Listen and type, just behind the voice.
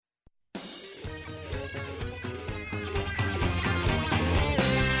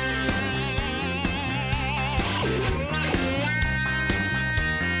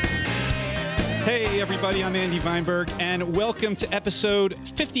Hey, everybody, I'm Andy Weinberg, and welcome to episode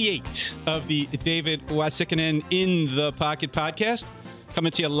 58 of the David Wasikinen in the Pocket podcast.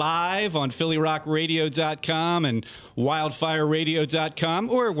 Coming to you live on PhillyRockRadio.com and WildfireRadio.com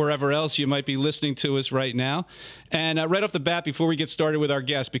or wherever else you might be listening to us right now. And right off the bat, before we get started with our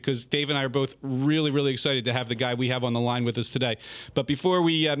guest, because Dave and I are both really, really excited to have the guy we have on the line with us today. But before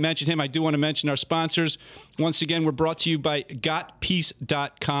we mention him, I do want to mention our sponsors. Once again, we're brought to you by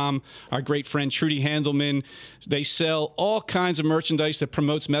GotPeace.com, our great friend Trudy Handelman. They sell all kinds of merchandise that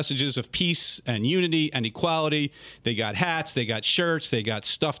promotes messages of peace and unity and equality. They got hats, they got shirts, they got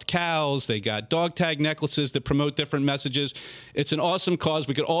stuffed cows, they got dog tag necklaces that promote different messages. It's an awesome cause.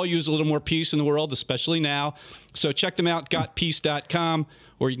 We could all use a little more peace in the world, especially now. So check them out, gotpeace.com,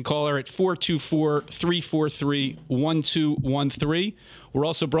 or you can call her at 424-343-1213. We're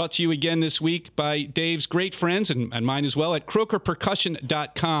also brought to you again this week by Dave's great friends, and mine as well, at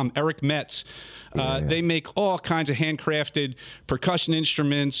CrokerPercussion.com, Eric Metz. They make all kinds of handcrafted percussion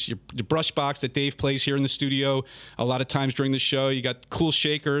instruments, your brush box that Dave plays here in the studio a lot of times during the show. You got cool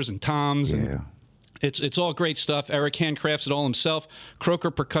shakers and toms. And it's all great stuff. Eric handcrafts it all himself.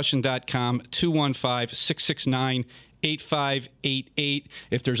 CrokerPercussion.com, 215-669-8588.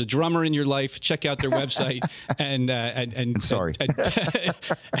 If there's a drummer in your life, check out their website and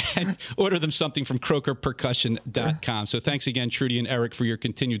order them something from CrokerPercussion.com. So thanks again, Trudy and Eric, for your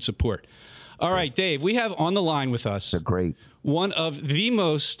continued support. All right, Dave, we have on the line with us one of the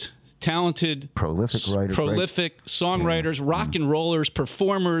most talented, prolific songwriters, rock and rollers,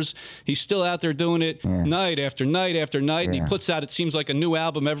 performers. He's still out there doing it night after night after night, and he puts out, it seems like, a new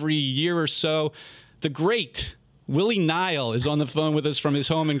album every year or so. The great Willie Nile is on the phone with us from his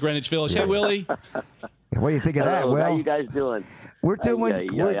home in Greenwich Village. Hey, Willie. What do you think of that? Well, how you guys doing? We're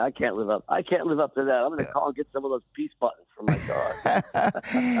doing. I can't live up. I can't live up to that. I'm going to call and get some of those peace buttons from my car.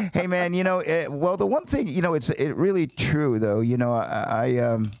 Hey, man. Well, the one thing, it's really true though.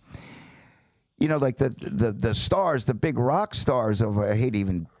 Like the stars, the big rock stars of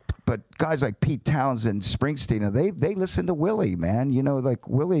but guys like Pete Townsend, Springsteen, they listen to Willie, man. Like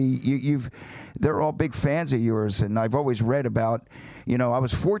Willie, they're all big fans of yours, and I've always read about. I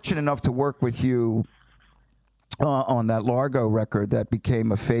was fortunate enough to work with you on that Largo record that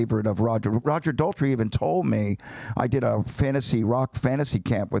became a favorite of Roger. Roger Daltrey even told me, I did a rock fantasy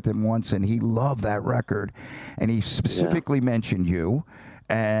camp with him once, and he loved that record, and he specifically mentioned you.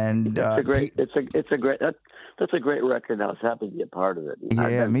 And that's a great record. I was happy to be a part of it.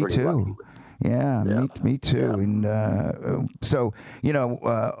 Yeah, me too. Me too. And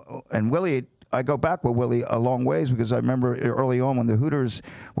and Willie, I go back with Willie a long ways because I remember early on when the Hooters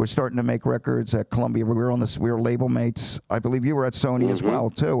were starting to make records at Columbia. We were label mates. I believe you were at Sony as well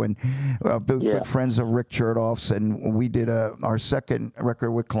too, and good friends of Rick Chertoff's. And we did our second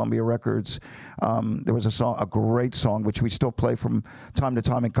record with Columbia Records. There was a great song which we still play from time to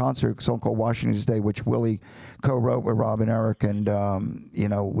time in concert, a song called Washington's Day, which Willie co-wrote with Rob and Eric, and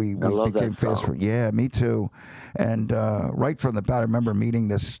we became fast friends. Yeah, me too. And right from the bat, I remember meeting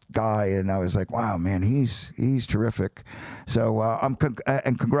this guy, and I was like, "Wow, man, he's terrific." So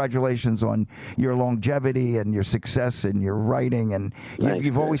and congratulations on your longevity and your success and your writing, and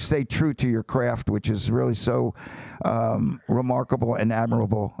you've always stayed true to your craft, which is really so remarkable and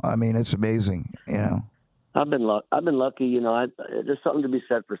admirable. I mean, it's amazing. I've been lucky. There's something to be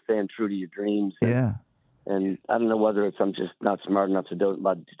said for staying true to your dreams. And I don't know whether it's I'm just not smart enough to do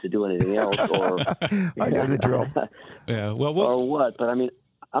anything else, or I know the drill. Or what? But I mean,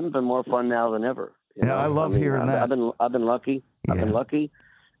 I'm having more fun now than ever. I love hearing that. I've been lucky. I've been lucky.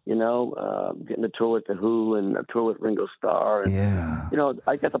 Getting a tour with the Who and a tour with Ringo Starr. And,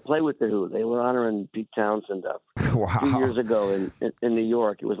 I got to play with the Who. They were honoring Pete Townsend 2 years ago in New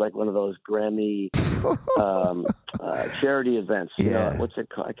York. It was like one of those Grammy charity events. What's it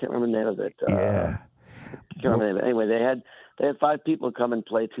called? I can't remember the name of it. Anyway, they had 5 people come and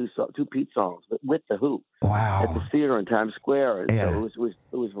play two Pete songs with the Who. Wow! At the theater in Times Square. And so it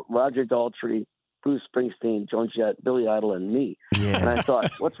was Roger Daltrey, Bruce Springsteen, Joan Jett, Billy Idol, and me. Yeah. And I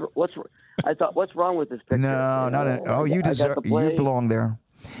thought, what's wrong with this picture? No, not at all. You belong there.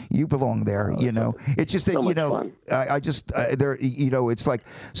 You belong there, It's just that fun. It's like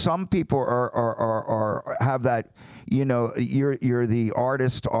some people are have that, you're the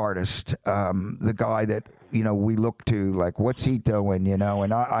artist, the guy that we look to, like, what's he doing,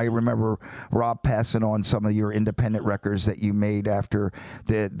 And I remember Rob passing on some of your independent records that you made after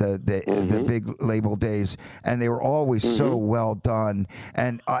the big label days, and they were always so well done.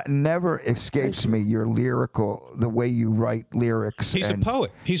 And it never escapes me your lyrical, the way you write lyrics. He's a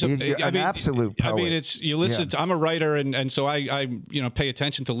poet. He's an absolute poet. I mean, it's you listen. I'm a writer, and so I pay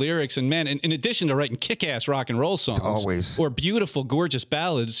attention to lyrics. And man, in addition to writing kick-ass rock and roll songs, always, or beautiful, gorgeous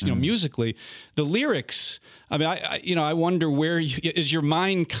ballads, musically, the lyrics. I mean, I wonder where is your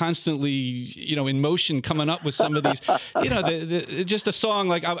mind constantly, in motion, coming up with some of these, just a song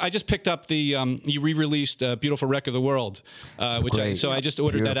like I just picked up you re-released "Beautiful Wreck of the World," which I just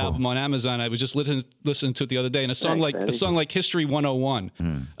ordered that album on Amazon. I was just listening to it the other day, and a song like "History 101."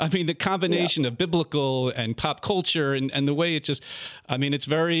 I mean, the combination of biblical and pop culture, and the way it just, I mean, it's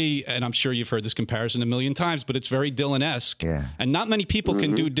very, and I'm sure you've heard this comparison a million times, but it's very Dylan-esque, and not many people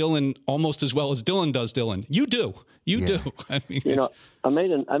can do Dylan almost as well as Dylan does Dylan. You do. I mean, I made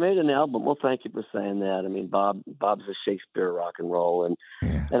an album. Well, thank you for saying that. I mean, Bob's a Shakespeare of rock and roll, and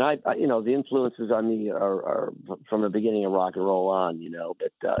I the influences on me are from the beginning of rock and roll on,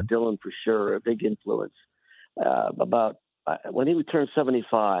 but Dylan for sure, a big influence. About when he turned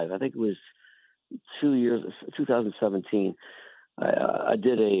 75, I think it was 2017. I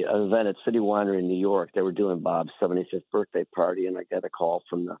did an event at City Winery in New York. They were doing Bob's 75th birthday party, and I got a call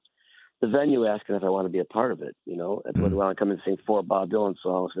from the venue asking if I want to be a part of it, and whether I want to come and sing 4 Bob Dylan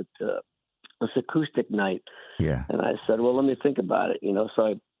songs at this acoustic night. Yeah. And I said, well, let me think about it,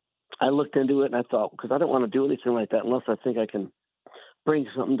 So I looked into it, and I thought, because I don't want to do anything like that unless I think I can bring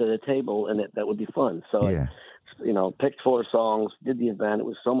something to the table and that would be fun. So I, picked 4 songs, did the event. It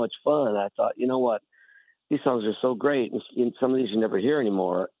was so much fun. I thought, you know what? These songs are so great, and some of these you never hear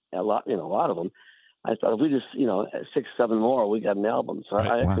anymore. A lot of them. I thought if we just, 6, 7 more, we got an album. So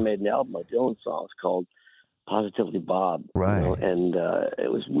I actually made an album of Dylan songs called Positively Bob. Right. And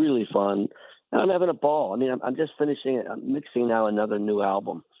it was really fun. And I'm having a ball. I mean, I'm just finishing it. I'm mixing now another new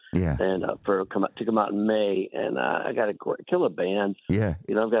album. Yeah. And to come out in May, and I got a killer band. Yeah.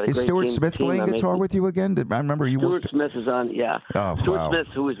 I've got a Is great Stuart team, Smith playing guitar with you again? I remember you. Stuart Smith is on. Yeah. Oh, Stuart Smith,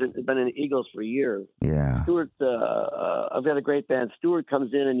 who has been in the Eagles for years. Yeah. Stuart, I've got a great band. Stuart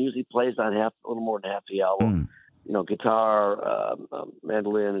comes in and usually plays on a little more than half the album. Guitar,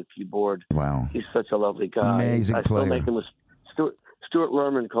 mandolin, and keyboard. Wow. He's such a lovely guy. Amazing I player. Still make them with Stuart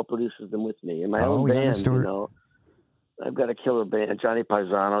Lerman co-produces them with me. And my own band, I've got a killer band, Johnny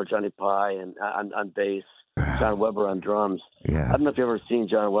Paisano, Johnny Pie, and on bass, John Weber on drums. Yeah. I don't know if you've ever seen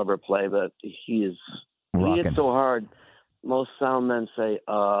John Weber play, but he hits so hard. Most sound men say,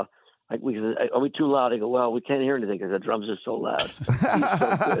 are we too loud? I go, well, we can't hear anything because the drums are so loud. He's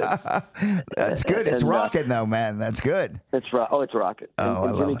so good. That's good. It's rocking, though, man. That's good. It's rocking.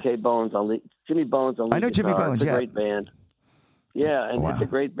 And Jimmy Bones on lead. Jimmy Bones on lead. I know Jimmy guitar. Bones. It's a great band. Yeah, and it's a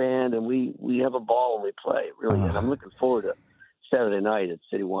great band, and we have a ball when we play, really. And I'm looking forward to Saturday night at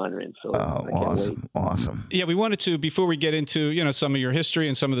City Winery, and so I can't wait. Awesome. Yeah, we wanted to, before we get into some of your history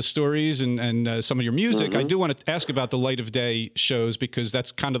and some of the stories and some of your music, I do want to ask about the Light of Day shows, because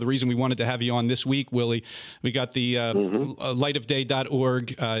that's kind of the reason we wanted to have you on this week, Willie. We got the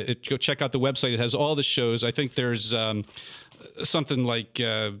lightofday.org. Go check out the website. It has all the shows. I think there's something like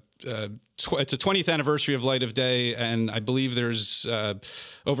it's a 20th anniversary of Light of Day, and I believe there's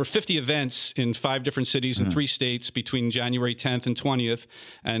over 50 events in 5 different cities in 3 states between January 10th and 20th.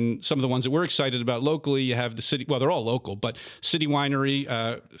 And some of the ones that we're excited about locally, you have the city, well, they're all local, but City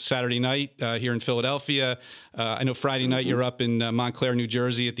Winery Saturday night here in Philadelphia. I know Friday night you're up in Montclair, New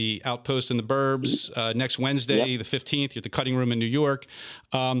Jersey at the Outpost in the Burbs. Next Wednesday, the 15th, you're at the Cutting Room in New York.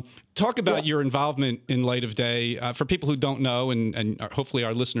 Talk about your involvement in Light of Day. For people who don't know, and hopefully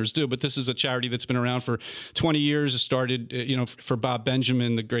our listeners do, but this is a charity that's been around for 20 years. It started, for Bob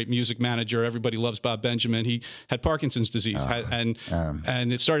Benjamin, the great music manager. Everybody loves Bob Benjamin. He had Parkinson's disease, and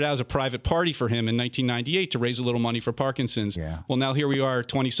it started out as a private party for him in 1998 to raise a little money for Parkinson's. Yeah. Well, now here we are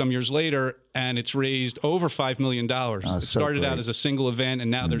 20-some years later, and it's raised over $5 million. It started out as a single event,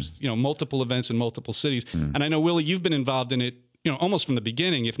 and now there's multiple events in multiple cities. And I know, Willie, you've been involved in it almost from the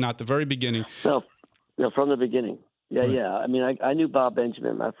beginning, if not the very beginning. No, from the beginning. Yeah, right. Yeah. I mean, I knew Bob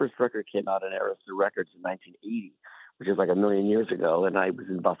Benjamin. My first record came out on Arista Records in 1980, which is like a million years ago, and I was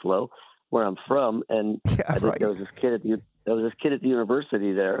in Buffalo, where I'm from, and I think there was this kid at the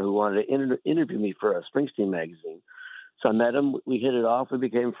university there who wanted to interview me for a Springsteen magazine. So I met him. We hit it off. We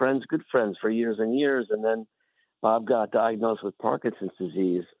became friends, good friends for years and years. And then Bob got diagnosed with Parkinson's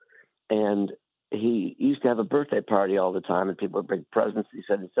disease, and he used to have a birthday party all the time, and people would bring presents. He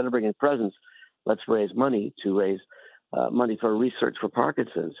said, instead of bringing presents, let's raise money for research for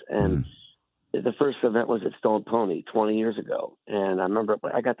Parkinson's. And the first event was at Stone Pony 20 years ago. And I remember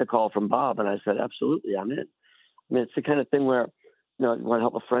I got the call from Bob, and I said, absolutely, I'm in. I mean, it's the kind of thing where, you know, you want to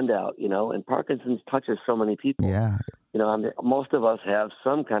help a friend out, you know, and Parkinson's touches so many people. Yeah. You know, I mean, most of us have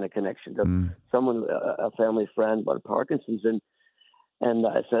some kind of connection to someone, a family friend, but Parkinson's. And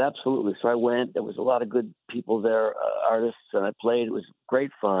I said, absolutely. So I went. There was a lot of good people there, artists, and I played. It was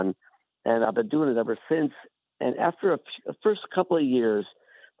great fun. And I've been doing it ever since. And after the first couple of years,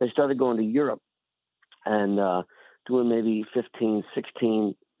 they started going to Europe and doing maybe 15,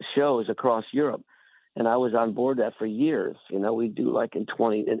 16 shows across Europe. And I was on board that for years. You know, we do like in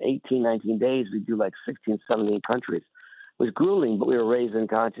 18, 19 days, we do like 16, 17 countries. It was grueling, but we were raising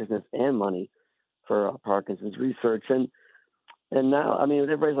consciousness and money for Parkinson's research. And now, I mean,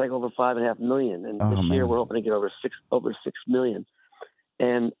 they've raised like over $5.5 million. And this year we're hoping to get over 6 million.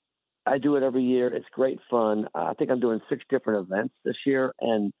 And I do it every year. It's great fun. I think I'm doing 6 different events this year.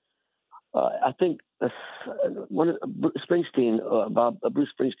 And I think Bruce Springsteen's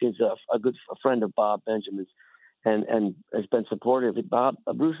a good friend of Bob Benjamin's and has been supportive.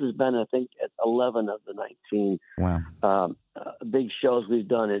 Bruce has been, I think, at 11 of the 19 big shows we've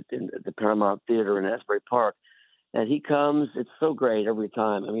done at the Paramount Theater in Asbury Park. And he comes. It's so great every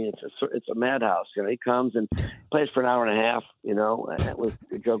time. I mean, it's a madhouse. You know, he comes and plays for an hour and a half. You know, with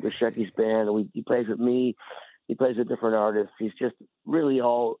Joe Goshecki's band, and he plays with me. He plays with different artists. He's just really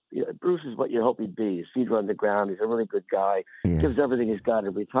Bruce is what you hope he'd be. His feet are on the ground. He's a really good guy. Yeah. Gives everything he's got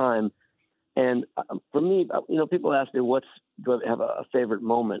every time. And for me, you know, people ask me do I have a favorite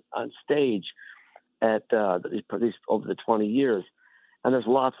moment on stage at these over the 20 years. And there's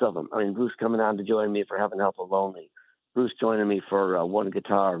lots of them. I mean, Bruce coming on to join me for Heaven Help the Lonely. Bruce joining me for One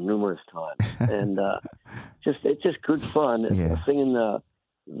Guitar numerous times. And it's just good fun. Singing the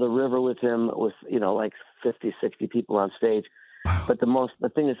River with him with, you know, like 50, 60 people on stage. But the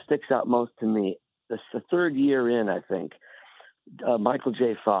thing that sticks out most to me, the third year in, I think, Michael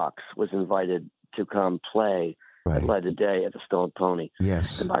J. Fox was invited to come play at Light of Day at the Stone Pony.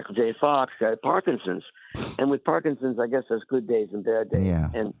 Yes. And Michael J. Fox had Parkinson's. And with Parkinson's, I guess there's good days and bad days. Yeah.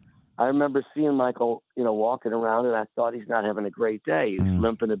 And I remember seeing Michael, you know, walking around, and I thought he's not having a great day. He's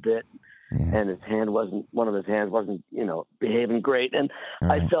limping a bit, and one of his hands wasn't, you know, behaving great. And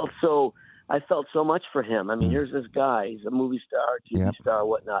I felt so much for him. I mean, here's this guy. He's a movie star, TV star,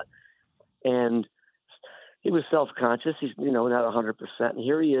 whatnot. And he was self-conscious. He's, you know, not 100%. And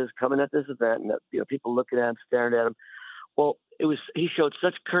here he is coming at this event, and, you know, people looking at him, staring at him. Well, he showed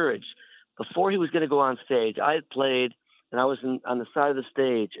such courage. Before he was going to go on stage, I had played, and I was on the side of the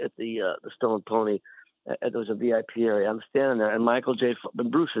stage at the Stone Pony. There was a VIP area. I'm standing there, and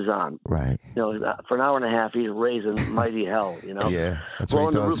Bruce is on. Right. You know, for an hour and a half, he's raising mighty hell. You know. Yeah, that's blowing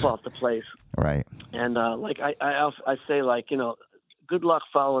what he does. The roof off the place. Right. And I say, like, you know, good luck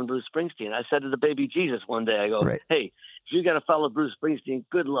following Bruce Springsteen. I said to the baby Jesus one day, I go, hey, if you got to follow Bruce Springsteen,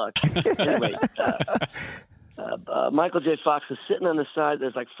 good luck. Anyway. Michael J. Fox is sitting on the side.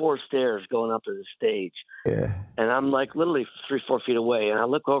 There's like 4 stairs going up to the stage. Yeah. And I'm like literally 3-4 feet away. And I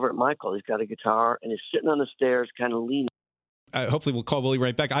look over at Michael. He's got a guitar, and he's sitting on the stairs, kind of leaning. Hopefully we'll call Willie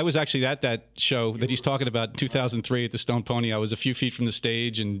right back. I was actually at that show that he's talking about in 2003 at the Stone Pony. I was a few feet from the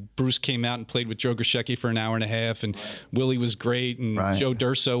stage, and Bruce came out and played with Joe Goshecki for an hour and a half, and Willie was great, and Joe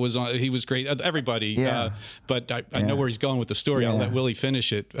Durso was on. He was great. Everybody. Yeah. But I know where he's going with the story. I'll let Willie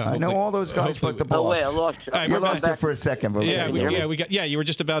finish it. I know all those guys but the boss. Oh, wait, I lost you. You lost it for a second. But you were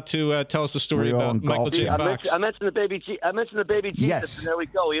just about to tell us the story about Michael J. Fox. I mentioned the baby Jesus. Yes. And there we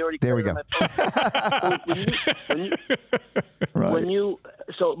go. There we go.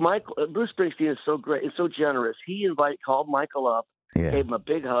 So Bruce Springsteen is so great and so generous. He called Michael up, gave him a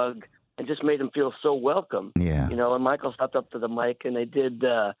big hug, and just made him feel so welcome. Yeah. You know, and Michael stepped up to the mic, and they did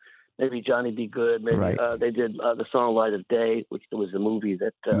maybe Johnny Be Good. Maybe they did the song Light of Day, which was a movie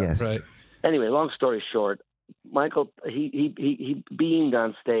that. Yes. Right. Anyway, long story short, Michael he beamed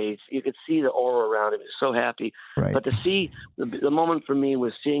on stage. You could see the aura around him. He was so happy. Right. But to see the moment for me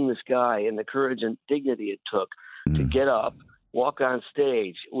was seeing this guy and the courage and dignity it took to get up, walk on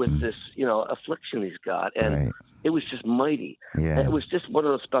stage with this, you know, affliction he's got, and it was just mighty. Yeah. And it was just one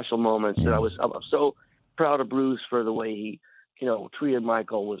of those special moments that I'm so proud of Bruce for the way he, you know, treated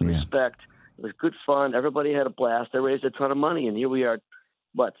Michael with respect. It was good fun. Everybody had a blast. They raised a ton of money, and here we are,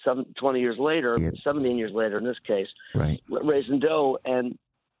 17 years later in this case, raising dough, and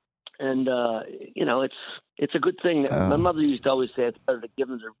you know, it's a good thing. My mother used to always say it's better to give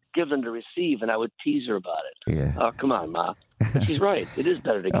than to receive, and I would tease her about it. Yeah. Oh, come on, Ma. But she's right. It is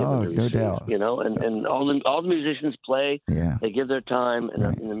better to give than receive. No doubt. You know, and all the musicians play. Yeah. They give their time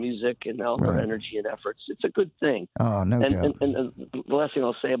and the music and all their energy and efforts. It's a good thing. Oh, no doubt. And the last thing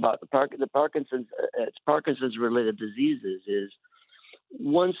I'll say about the Parkinson's related diseases is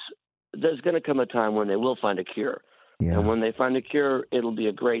once there's going to come a time when they will find a cure. Yeah. And when they find a cure, it'll be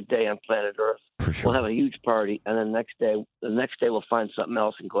a great day on planet Earth. For sure. We'll have a huge party, and then the next day we'll find something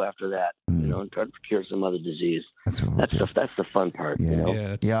else and go after that, you know, and try to cure some other disease. That's the fun part. Yeah, you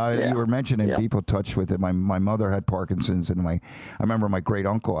know? You were mentioning people touched with it. My mother had Parkinson's, and I remember my great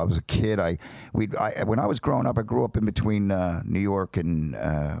uncle. I was a kid. When I was growing up, I grew up in between New York and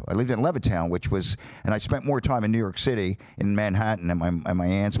I lived in Levittown, and I spent more time in New York City in Manhattan at my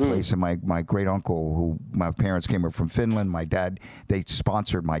aunt's place, and my great uncle, who my parents came over from Finland. They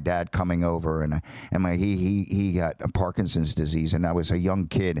sponsored my dad coming over, and he got Parkinson's disease, and I was a young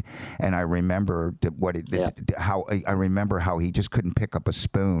kid, and I remember how he just couldn't pick up a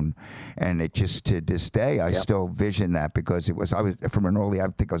spoon, and it just to this day I still vision that because I was from an early, I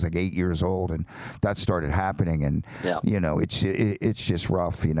think I was like 8 years old, and that started happening, and you know it's just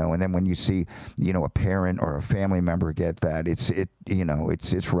rough, you know, and then when you see, you know, a parent or a family member get that, it's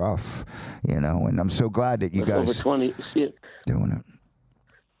rough, you know, and I'm so glad that you guys over 20 doing it.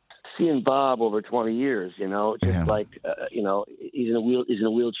 Seeing Bob over 20 years, you know, just like, you know, he's in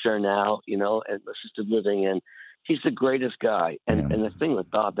a wheelchair now, you know, and assisted living, and he's the greatest guy. And the thing with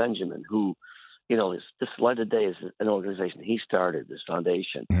Bob Benjamin, who, you know, this Light of Day is an organization he started, this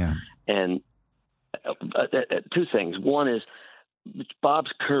foundation. Yeah. And two things. One is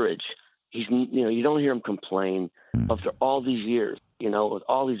Bob's courage. You know, you don't hear him complain after all these years, you know, with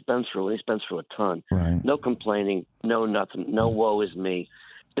all he's been through a ton. Right. No complaining, no nothing, no woe is me.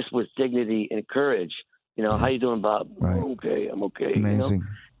 Just with dignity and courage, you know, how you doing, Bob? Right. I'm okay. Amazing. You know?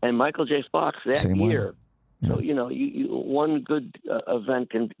 And Michael J. Fox that year. So, you know, you one good event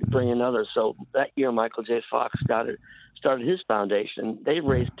can bring another. So that year, Michael J. Fox started his foundation. They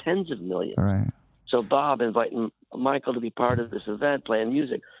raised tens of millions. Right. So Bob inviting Michael to be part of this event, playing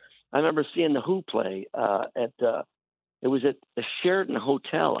music. I remember seeing the Who play it was at the Sheraton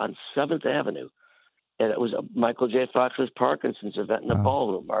Hotel on 7th Avenue. And it was Michael J. Fox's Parkinson's event in the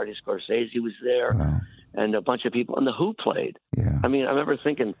ballroom. Marty Scorsese was there, and a bunch of people. And the Who played. Yeah. I mean, I remember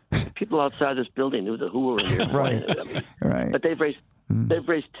thinking, people outside this building knew the Who were in here playing. I mean, but they've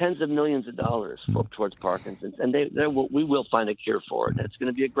raised tens of millions of dollars towards Parkinson's, and we will find a cure for it. And it's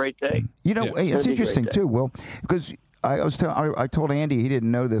going to be a great day. You know, it's interesting too, Will, because I told Andy, he didn't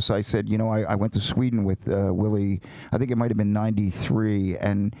know this. I said, you know, I went to Sweden with Willie. I think it might have been '93,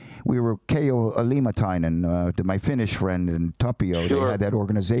 and we were Keijo Limatainen, my Finnish friend, and Tapio. Sure. They had that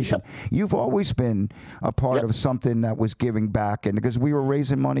organization. Yep. You've always been a part of something that was giving back, and because we were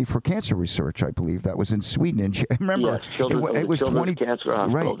raising money for cancer research, I believe that was in Sweden. And remember, it was 20 cancer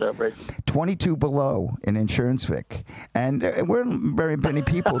hospital, right? 22 below in Insurance-Vic, and there weren't very many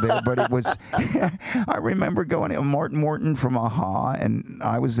people there, but it was. I remember going to Martin Morton from A-ha, and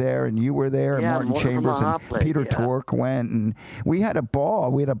I was there, and you were there, and Martin Chambers and Peter Tork went, and we had a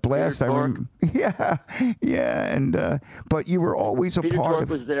ball. We had a blast. And but you were always a Peter part Tork of.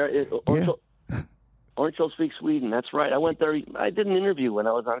 Was there? Orange Hill Speak Sweden. That's right. I went there. I did an interview when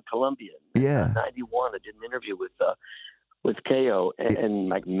I was on Columbia. In 91. I did an interview with Keijo in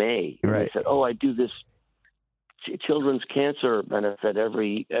like May. And they said, "Oh, I do this children's cancer benefit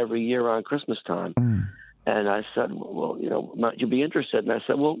every year around Christmas time." And I said, well, you know, might you be interested? And I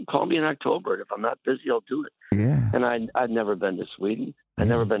said, well, call me in October. And if I'm not busy, I'll do it. Yeah. And I'd never been to Sweden. I'd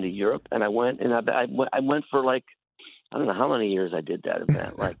never been to Europe. And I went, and I went for like, I don't know how many years I did that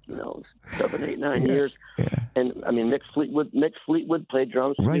event, like, you know, 7, 8, 9 years. Yeah. And I mean, Mick Fleetwood played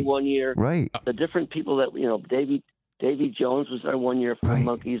drums for me 1 year. Right. The different people that, you know, Davy Jones was there 1 year for the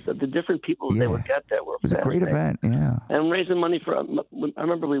Monkees. The different people they would get there were it was a great event, And raising money for, I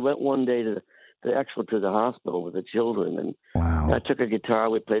remember we went one day to the hospital with the children, and I took a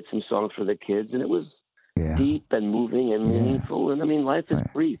guitar. We played some songs for the kids, and it was deep and moving and meaningful. And I mean, life is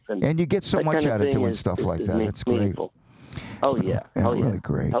brief, and you get so much out of doing stuff like that. It's great. Meaningful. Oh yeah, really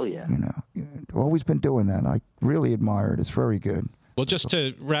great. Oh yeah, you know, you've always been doing that. I really admire it. It's very good. Well, just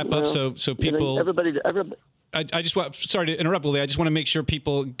to wrap up, so people, everybody. I just want, sorry to interrupt, Willie. I just want to make sure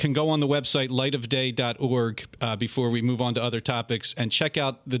people can go on the website, lightofday.org, before we move on to other topics, and check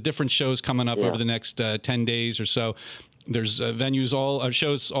out the different shows coming up over the next 10 days or so. There's venues, all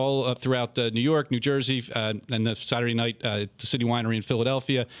shows all throughout New York, New Jersey, and the Saturday night at the City Winery in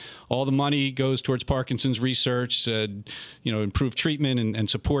Philadelphia. All the money goes towards Parkinson's research, improved treatment and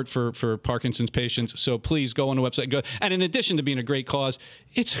support for Parkinson's patients. So please go on the website. Go. And in addition to being a great cause,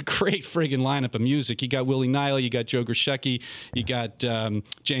 it's a great friggin' lineup of music. You got Willie Nile, you got Joe Grishecki, you got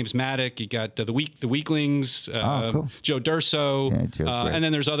James Maddock, you got the Weaklings, cool. Joe Durso, and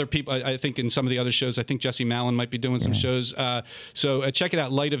then there's other people. I think in some of the other shows, I think Jesse Malin might be doing some shows. So check it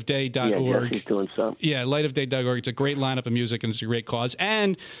out, lightofday.org. Yeah, Jesse's doing some. Yeah, lightofday.org. It's a great lineup of music, and it's a great cause.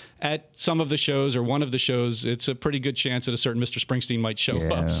 And at some of the shows, or one of the shows, it's a pretty good chance that a certain Mr. Springsteen might show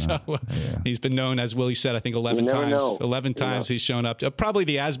up. So he's been known, as Willie said, I think 11 times. Know. 11 times he's shown up. Probably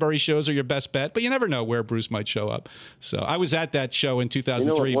the Asbury shows are your best bet, but you never know where Bruce might show up. So I was at that show in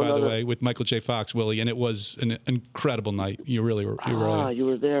 2003, by the way, with Michael J. Fox, Willie, and it was an incredible night. You really were. You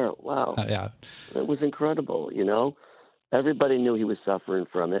were there. Wow. Yeah. It was incredible, Everybody knew he was suffering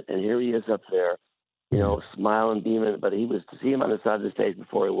from it, and here he is up there, smiling, beaming. But to see him on the side of the stage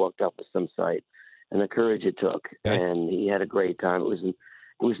before he walked up with some sight, and the courage it took, and he had a great time. It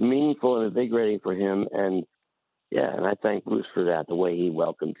was meaningful and invigorating for him, and I thank Bruce for that, the way he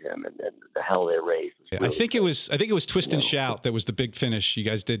welcomed him and the hell they raised. Really I think it was Twist and Shout that was the big finish. You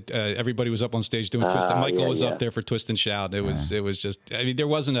guys did. Everybody was up on stage doing Twist. And Michael was up there for Twist and Shout. It was just. I mean, there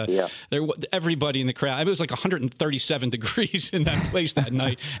wasn't everybody in the crowd. It was like 137 degrees in that place that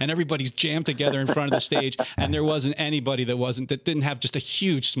night, and everybody's jammed together in front of the stage, and there wasn't anybody that didn't have just a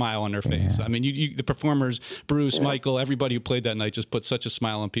huge smile on their face. I mean, the performers, Bruce, Michael, everybody who played that night just put such a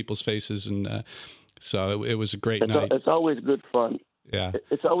smile on people's faces, and. So it was a great night. It's always good fun. Yeah.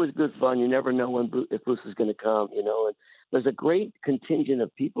 It's always good fun. You never know if Bruce is going to come, And there's a great contingent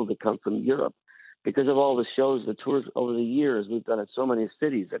of people that come from Europe because of all the shows, the tours over the years. We've done in so many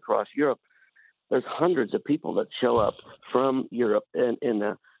cities across Europe. There's hundreds of people that show up from Europe in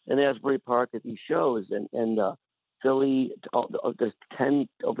Asbury Park at these shows, and Philly. There's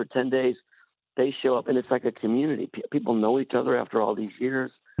over 10 days. They show up, and it's like a community. People know each other after all these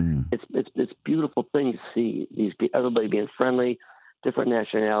years. It's a beautiful thing to see everybody being friendly, different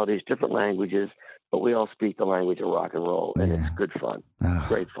nationalities, different languages, but we all speak the language of rock and roll, and it's good fun.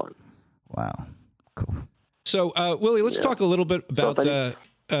 Great fun. Wow, cool. So, Willie, let's talk a little bit about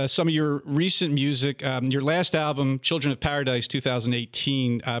some of your recent music. Your last album, Children of Paradise,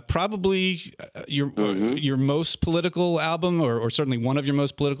 2018, probably your most political album, or certainly one of your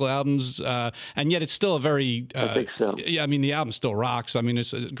most political albums, and yet it's still a very. I think so. Yeah, I mean, the album still rocks. I mean,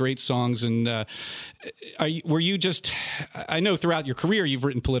 it's great songs. And were you just? I know throughout your career you've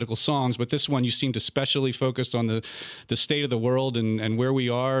written political songs, but this one you seemed especially focused on the state of the world and where we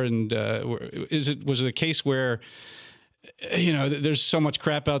are. And was it a case where? There's so much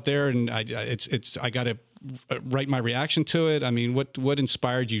crap out there, and I got to write my reaction to it. I mean, what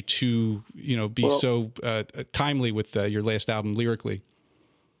inspired you to be so timely with your last album lyrically?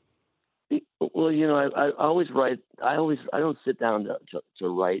 Well, I always write. I don't sit down to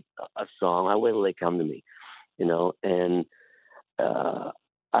write a song. I wait till they come to me, and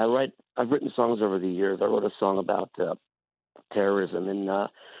I've written songs over the years. I wrote a song about terrorism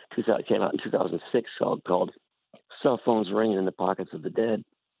it came out in 2006 called Cell Phones Ringing in the Pockets of the Dead.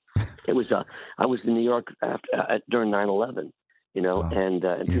 It was I was in New York during 9/11, and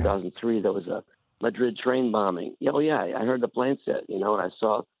in 2003 there was a Madrid train bombing. I heard the plane set, and I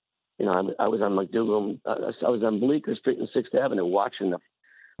saw, I was on McDougal, I was on Bleecker Street and 6th Avenue watching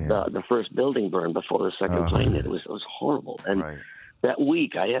the first building burn before the second plane hit. It was horrible. And that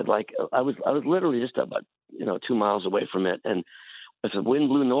week I had I was literally just about 2 miles away from it, and as the wind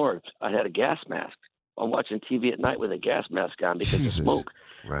blew north, I had a gas mask. I'm watching TV at night with a gas mask on because of smoke.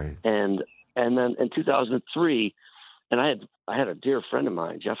 Right. And then in 2003, and I had a dear friend of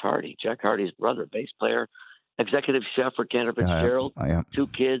mine, Jack Hardy's brother, bass player, executive chef for Cantor Fitzgerald, 2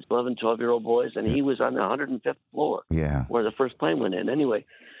 kids, 11, 12-year-old boys, and he was on the 105th floor where the first plane went in. Anyway,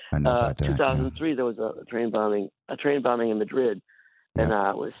 I know about that, 2003, there was a train bombing in Madrid, and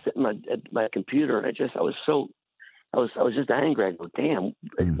I was sitting at my computer, and I was just angry. I go, damn,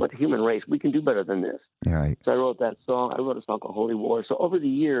 what human race, we can do better than this. Right. So I wrote that song. I wrote a song called Holy War. So over the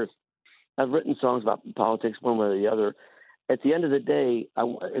years, I've written songs about politics one way or the other. At the end of the day,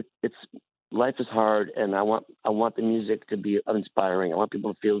 life is hard, and I want the music to be inspiring. I want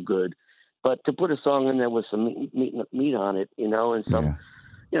people to feel good. But to put a song in there with some meat on it, and some,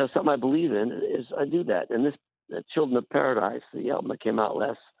 something I believe in, I do that. And this Children of Paradise, the album that came out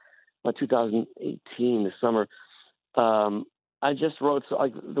 2018, this summer, I just wrote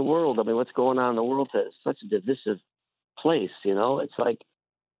the world. I mean, what's going on in the world is such a divisive place. It's like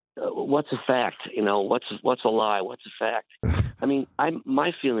what's a fact? What's a lie? What's a fact? I mean,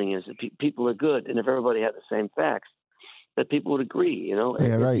 my feeling is that people are good, and if everybody had the same facts, that people would agree. Yeah,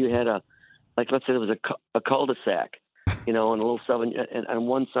 if right. you had let's say there was a cul-de-sac, and a little and on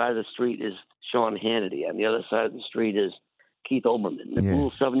one side of the street is Sean Hannity, and the other side of the street is Keith Olbermann. And the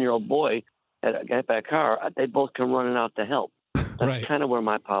little 7-year-old boy got by a car, they both come running out to help. That's kind of where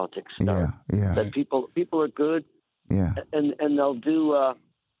my politics start. Yeah. That people are good. Yeah. And they'll do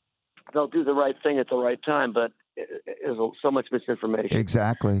the right thing at the right time, but there's so much misinformation.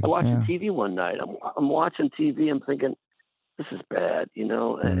 Exactly. I watched TV one night. I'm watching TV. I'm thinking, this is bad, and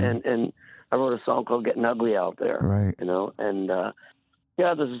I wrote a song called "Getting Ugly Out There," right? And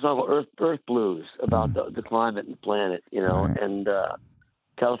there's a song called Earth Blues about the climate and the planet, right. And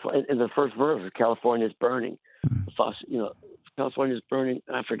California. In the first verse, California's burning. California's burning.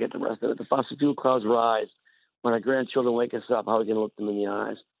 I forget the rest of it. The fossil fuel clouds rise. When our grandchildren wake us up, how are we going to look them in the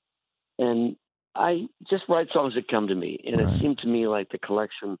eyes? And I just write songs that come to me, and it seemed to me like the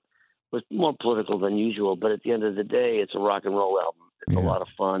collection was more political than usual. But at the end of the day, it's a rock and roll album. It's a lot of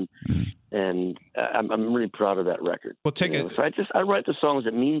fun, and I'm really proud of that record. Well, So I write the songs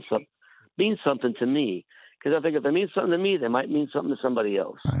that mean something to me, because I think if they mean something to me, they might mean something to somebody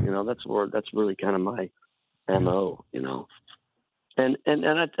else. Right. That's really kind of my MO. And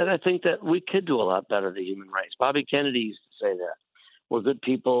I think that we could do a lot better, the human race. Bobby Kennedy used to say that we're good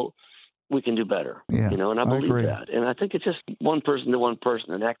people. We can do better, and I believe that. And I think it's just one person to one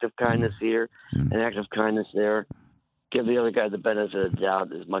person, an act of kindness here, an act of kindness there. Give the other guy the benefit of the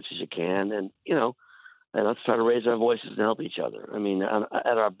doubt as much as you can, and let's try to raise our voices and help each other. I mean,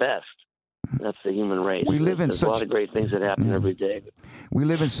 at our best, that's the human race. There's a lot of great things that happen every day. We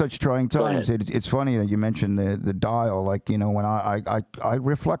live in such trying times. It's funny that you mentioned the dial. Like, when I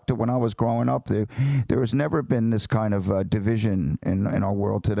reflected when I was growing up, there has never been this kind of division in our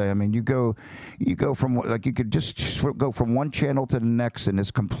world today. I mean, you go from, like, you could just go from one channel to the next in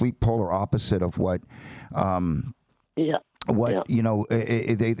this complete polar opposite of what. They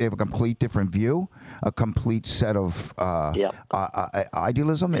have a complete different view, a complete set of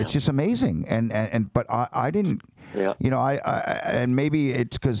idealism. It's just amazing, but I didn't, and maybe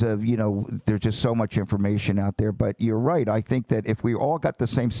it's because of there's just so much information out there. But you're right. I think that if we all got the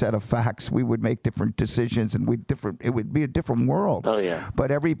same set of facts, we would make different decisions, and it would be a different world. Oh yeah. But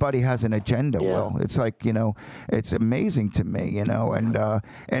everybody has an agenda. Yeah. Well, it's like it's amazing to me,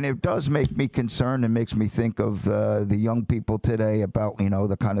 and it does make me concerned and makes me think of the young people today about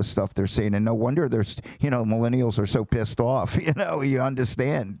the kind of stuff they're seeing, and no wonder there's millennials are so pissed off. You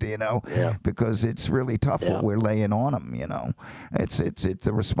understand, because it's really tough what we're laying on them. It's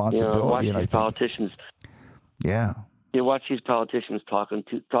the responsibility. Watch these politicians. Yeah. You watch these politicians talking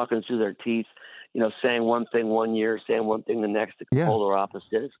through their teeth. Saying one thing one year, saying one thing the next, the polar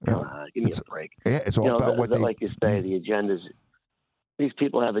opposite. Give me a break. Yeah, it's all about what they like you say. The agendas. These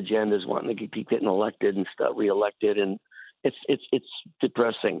people have agendas wanting to keep getting elected and stuff, reelected, and it's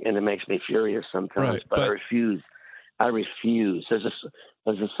depressing, and it makes me furious sometimes. Right, but I refuse. There's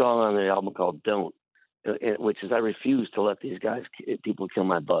a song on the album called "Don't," which is I refuse to let these people kill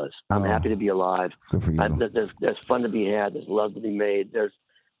my buzz. I'm happy to be alive. Good for you. There's fun to be had. There's love to be made. There's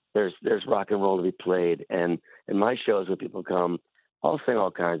rock and roll to be played. And in my shows, when people come, I'll sing all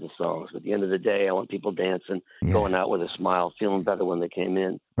kinds of songs. But at the end of the day, I want people dancing, going out with a smile, feeling better when they came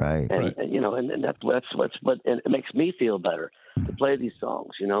in. Right. And that's what it makes me feel better to play these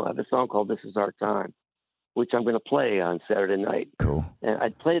songs. I have a song called "This Is Our Time," which I'm going to play on Saturday night. Cool. And I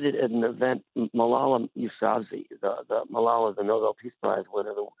played it at an event. Malala Yousafzai, the Malala, the Nobel Peace Prize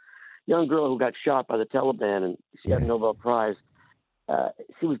winner, the young girl who got shot by the Taliban, and she had a Nobel Prize.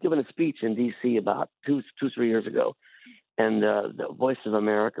 She was giving a speech in D.C. about 3 years ago. And the Voice of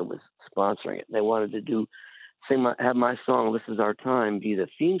America was sponsoring it. They wanted to have my song "This Is Our Time" be the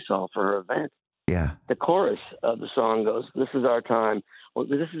theme song for her event. Yeah. The chorus of the song goes, "This is our time. Well,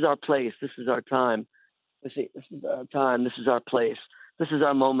 this is our place. This is our time. Let's see. This is our time. This is our place. This is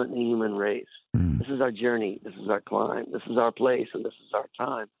our moment in the human race. This is our journey. This is our climb. This is our place, and this is our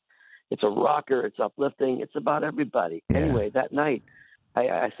time." It's a rocker. It's uplifting. It's about everybody. Yeah. Anyway, that night,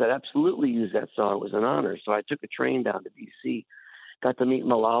 I said, absolutely use that song. It was an honor. So I took a train down to D.C., got to meet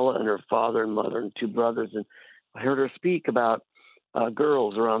Malala and her father and mother and 2 brothers, and I heard her speak about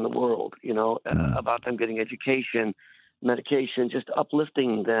girls around the world, about them getting education, medication, just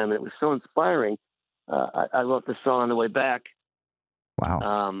uplifting them. It was so inspiring. I wrote the song on the way back.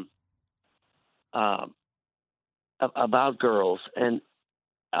 Wow. About girls. And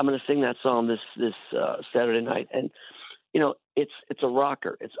I'm going to sing that song this Saturday night. And it's a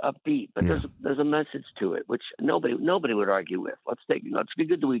rocker. It's upbeat, but there's a message to it, which nobody would argue with. Let's be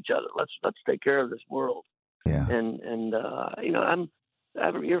good to each other. Let's take care of this world. Yeah. And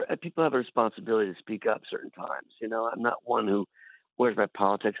people have a responsibility to speak up certain times. I'm not one who wears my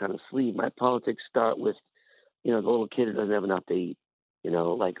politics on a sleeve. My politics start with, the little kid who doesn't have enough to eat.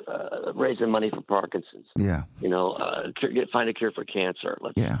 Like raising money for Parkinson's. Yeah. Find a cure for cancer.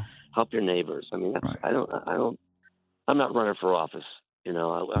 Let's help your neighbors. I mean, that's, right. I'm not running for office. I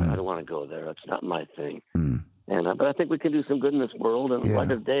don't want to go there. That's not my thing. Mm. And but I think we can do some good in this world. And light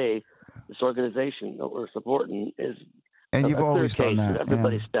of day, this organization that we're supporting is. And you've always done that.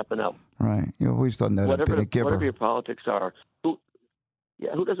 Everybody's stepping up. Right. You've always done that. Whatever your politics are. Who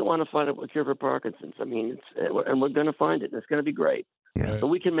doesn't want to find a cure for Parkinson's? I mean, and we're going to find it. And it's going to be great. Yeah. So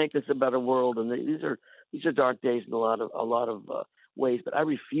we can make this a better world. And these are dark days in a lot of ways. But I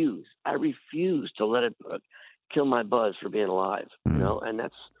refuse to let it kill my buzz for being alive. And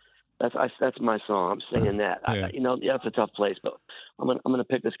that's my song. I'm singing that. Yeah. That's a tough place, but I'm gonna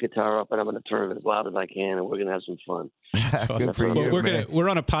pick this guitar up and I'm gonna turn it as loud as I can, and we're gonna have some fun. Good for you, we're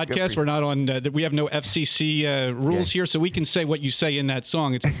on a podcast. We're not on. We have no FCC rules here, so we can say what you say in that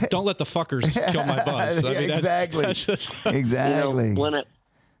song. It's "Don't let the fuckers kill my buzz." I mean, exactly. Exactly. When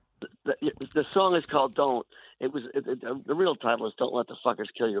the song is called "Don't." The real title is "Don't Let the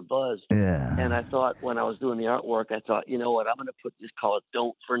Fuckers Kill Your Buzz." Yeah. And I thought when I was doing the artwork, I thought, you know what, I'm going to call it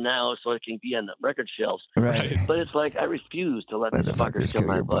 "Don't" for now, so it can be on the record shelves. Right. But it's like I refuse to let the fuckers kill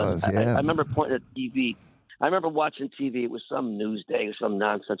my buzz. Yeah. I remember pointing at TV. I remember watching TV. It was some news day or some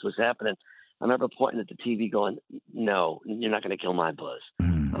nonsense was happening. I remember pointing at the TV, going, "No, you're not going to kill my buzz.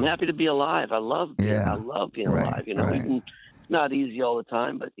 I'm happy to be alive. I love being alive. Right. Not easy all the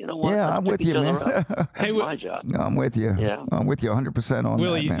time, but you know what? Yeah, I'm with you, man. That's my job. No, I'm with you. Yeah, I'm with you 100% on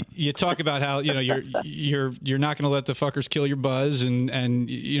Willie, that, man. You talk about how you're not going to let the fuckers kill your buzz, and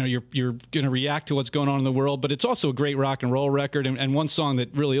you're going to react to what's going on in the world. But it's also a great rock and roll record, and one song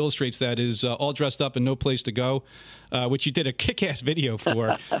that really illustrates that is "All Dressed Up and No Place to Go," which you did a kick-ass video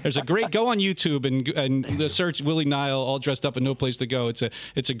for. There's a great go on YouTube and search Willie Nile, "All Dressed Up and No Place to Go."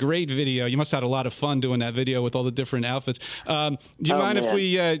 It's a great video. You must have had a lot of fun doing that video with all the different outfits. Do you mind if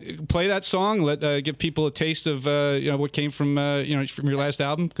we play that song? Give people a taste of what came from from your last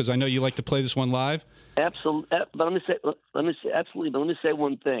album, because I know you like to play this one live. Absolutely, but let me say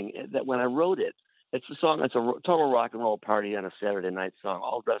one thing: that when I wrote it, it's a song. It's a total rock and roll party on a Saturday night song.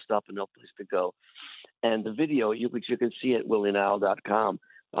 All dressed up and no place to go. And the video, which you can see at willienile.com,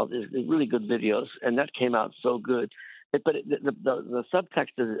 there's really good videos, and that came out so good. But the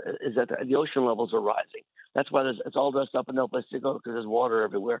subtext is that the ocean levels are rising. That's why it's all dressed up and no place to go, because there's water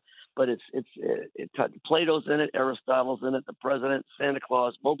everywhere. But Plato's in it, Aristotle's in it, the president, Santa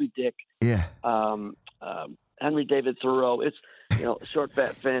Claus, Moby Dick, Henry David Thoreau. It's Short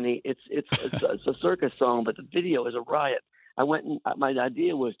Fat Fanny. It's a circus song, but the video is a riot. I went and my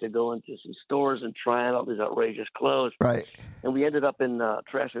idea was to go into some stores and try on all these outrageous clothes. Right. And we ended up in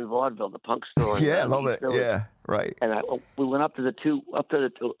Trash and Vaudeville, the punk store. Yeah, I love it. Yeah, right. And we went up to the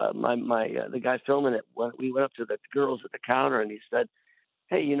guy filming it. We went up to the girls at the counter, and he said,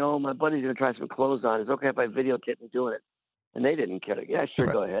 "Hey, my buddy's gonna try some clothes on. Is it okay if I videotape him doing it?" And they didn't care. Yeah, sure,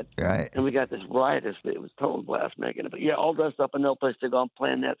 go ahead. Right. And we got this riotous. It was total blast making it. But yeah, all dressed up and no place to go. I'm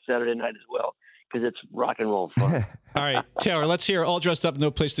playing that Saturday night as well, because it's rock and roll fun. All right, Taylor, let's hear "All Dressed Up, No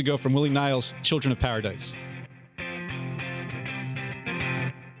Place to Go" from Willie Nile's Children of Paradise.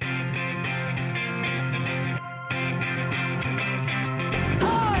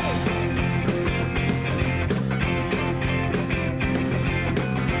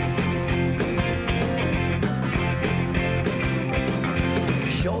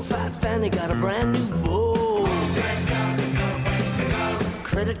 Short Fat Fanny got a brand new bow.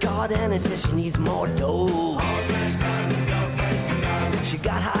 Credit card and it says she needs more dough. All dressed up, no place to go. She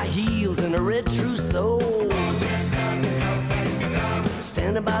got high heels and a red trousseau. All dressed up, no place to go.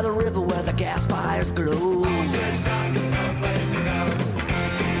 Standing by the river where the gas fires glow. All dressed up, no place to go.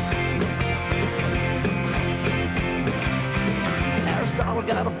 Aristotle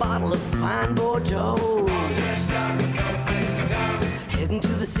got a bottle of fine Bordeaux. All dressed up, no place to go. Heading to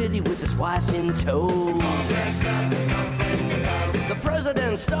the city with his wife in tow. All dressed up, no place to go. The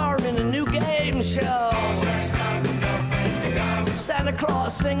president starring in a new game show. Santa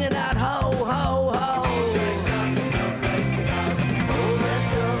Claus singing out ho, ho, ho. All dressed up, no place to go.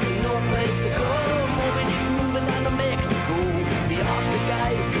 Moby Dick's moving down to Mexico. The Arctic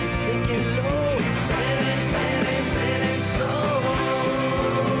ice is sinking low. Sailing, sailing, sailing slow.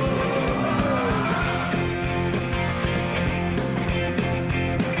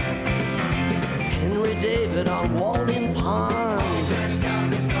 Henry David David on Walden Pond. All dressed up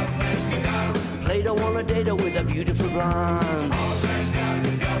with no place to go. Played on a date with a beautiful blonde. All dressed up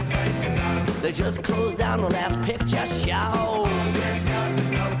with no place to go. They just closed down the last picture show. All dressed up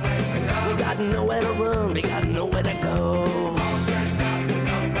with no place to go. We got nowhere to run, we got nowhere to go. All dressed up with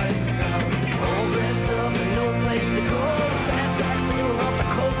no place to go. All dressed up and no place to go. Sad sack sailing off the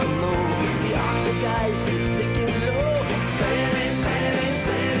Kokomo. The octageist is sinking low. Sailing, sailing,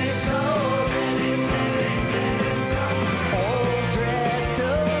 sailing so. Sailing, sailing, sailing so. All dressed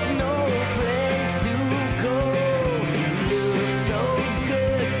up, no place to go. You look so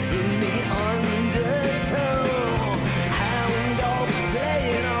good in the undertow. Hound dogs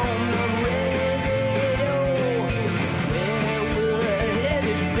playing on the radio. Where we're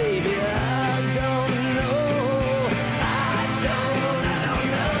headed, baby, I don't know. I don't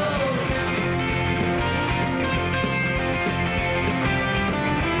know.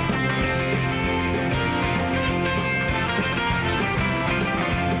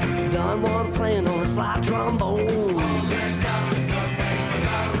 Don Juan playing on a slide trombone. All dressed up with no place to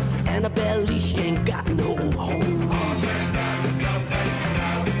go. Annabelle Lee, she ain't got no home. All dressed up with no place to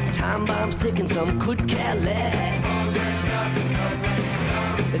go. Time bombs ticking, some could care less. All dressed up with no place to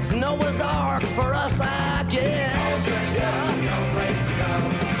go. It's Noah's Ark for us, I guess. All dressed up with no place to go.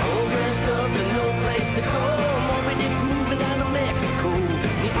 All dressed up and no place to go. Moby Dick's moving down to Mexico.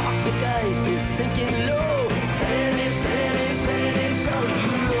 The octageist is sinking low. Sailing, sailing, sailing so.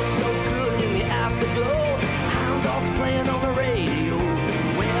 You look so good in the afterglow. Hound dogs playing on the radio.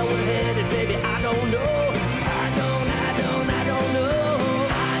 Where we're headed, baby, I don't know. I don't know. I don't know.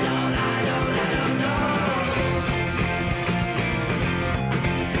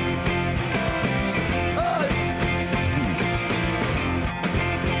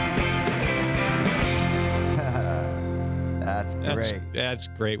 That's great. That's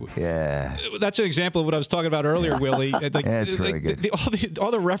great. Yeah. That's an example of what I was talking about earlier, Willie. That's very good.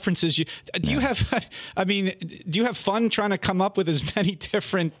 All the references. Do you have? I mean, do you have fun trying to come up with as many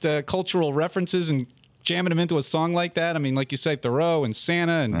different cultural references and jamming them into a song like that? I mean, like you say, Thoreau and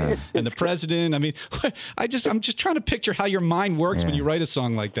Santa and the president. I mean, I'm just trying to picture how your mind works when you write a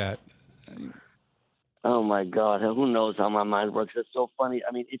song like that. Oh my God, who knows how my mind works? It's so funny.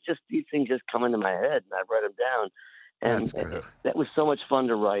 I mean, it's just these things just come into my head, and I write them down. And that was so much fun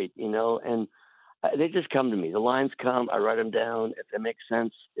to write, you know. And they just come to me. The lines come, I write them down. If they make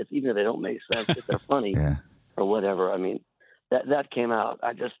sense, even if they don't make sense, if they're funny or whatever. I mean, that came out.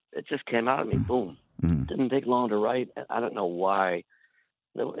 It just came out of me. Boom. Didn't take long to write. I don't know why.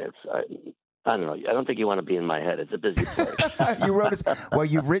 I don't know. I don't think you want to be in my head. It's a busy place.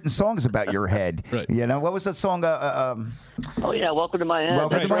 You've written songs about your head. Right. You know, what was that song? Oh yeah, Welcome to My Head.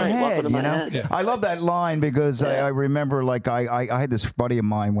 Welcome to My Head. Welcome to my head. Yeah. I love that line because I remember, like, I had this buddy of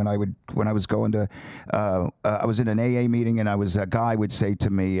mine when I was going to, I was in an AA meeting, and a guy would say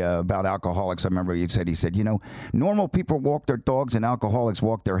to me about alcoholics. I remember he said, you know, normal people walk their dogs and alcoholics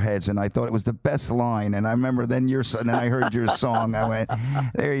walk their heads, and I thought it was the best line. And I remember then I heard your song. I went,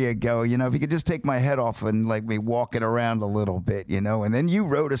 there you go. You know, if you could just take my head off and like me walk it around a little bit, you know. And then you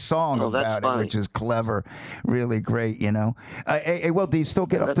wrote a song about it, which is clever, really great, you know. Hey, well, do you still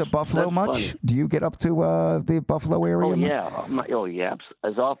get up to Buffalo much? Funny. Do you get up to the Buffalo area? Oh yeah,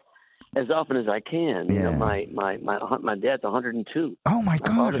 as often as I can. You know, my dad's 102. Oh my God!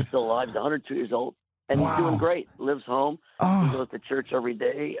 My father's still alive. He's 102 years old, and he's doing great. Lives home. He goes to church every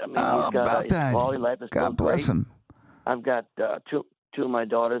day. I mean, he's got quality life. God bless him. I've got two of my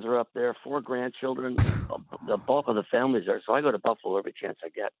daughters are up there, 4 grandchildren. The bulk of the family's there, so I go to Buffalo every chance I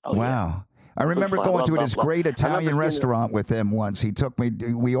get. Oh, wow. Yeah. I remember going to this great Italian restaurant with him once. He took me.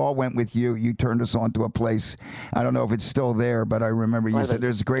 We all went with you. You turned us on to a place. I don't know if it's still there, but I remember you said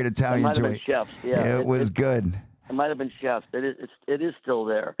there's a great Italian joint. Been chefs. Yeah, it was good. It might have been chefs. It is still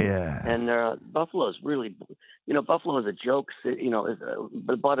there. Yeah. And Buffalo's really, you know, Buffalo is a joke city. You know, is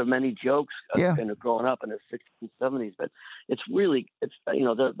the butt of many jokes. Kind of growing up in the 60s and 70s, but it's you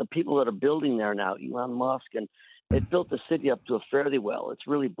know, the people that are building there now, Elon Musk, and it built the city up to a fairly well. It's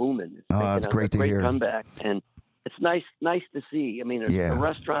really booming. It's great to hear. Great comeback, and it's nice to see. I mean, there's the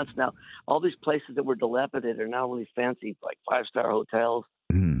restaurants now. All these places that were dilapidated are now really fancy, like 5-star hotels.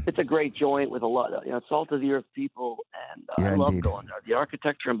 It's a great joint with a lot of, you know, salt of the earth people, and I love going there. The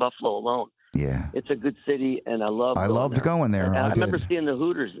architecture in Buffalo alone. Yeah, it's a good city, and I loved going there. And I remember seeing the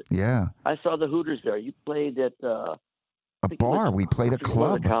Hooters. Yeah, I saw the Hooters there. You played at a bar. We played a club.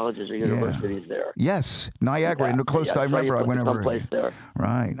 One of the colleges or universities there. Yes, Niagara, and close. I remember I went over there.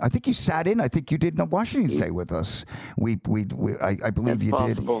 Right. I think you sat in. I think you did Washington's Day with us. I believe you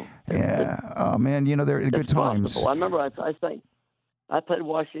possible. did. Yeah. Oh man, you know, they're good times. Possible. I remember I I played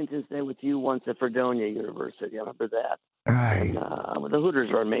Washington State with you once at Fredonia University. I remember that. Right. And, the Hooters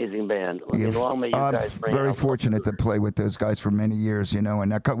are an amazing band. I mean, long may you guys bring very fortunate to play with those guys for many years, you know.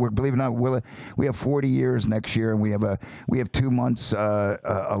 And we're, believe it or not, we have 40 years next year, and we have 2 months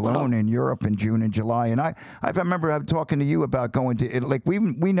alone in Europe in June and July. And I remember talking to you about going to Italy. Like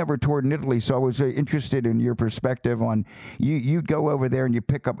we never toured in Italy, so I was interested in your perspective on you'd go over there and you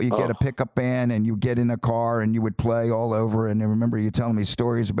get a pickup band and you get in a car and you would play all over. And I remember you telling me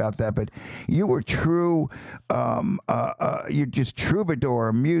stories about that. But you were true. You're just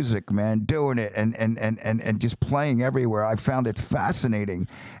troubadour music, man, doing it and just playing everywhere. I found it fascinating,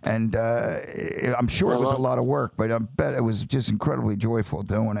 and I'm sure it was a lot of work, but I bet it was just incredibly joyful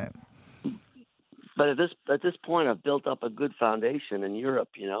doing it. But at this point, I've built up a good foundation in Europe.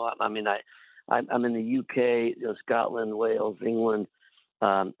 You know, I mean, I'm in the UK, Scotland, Wales, England.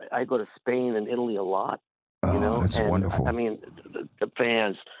 I go to Spain and Italy a lot. Oh, you know, that's wonderful. I mean, the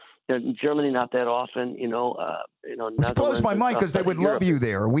fans. In Germany, not that often, you know. It blows my mind because they would love you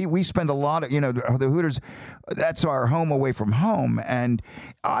there. We spend a lot of, the Hooters. That's our home away from home, and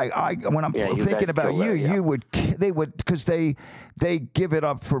I when I'm thinking about you, they would because they give it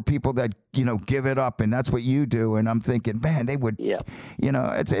up for people that give it up, and that's what you do. And I'm thinking, man, they would. Yeah.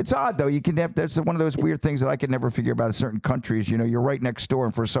 It's odd though. You can have that's one of those weird things that I could never figure about in certain countries. You're right next door,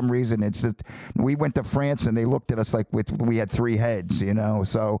 and for some reason, it's that we went to France and they looked at us like we had 3 heads.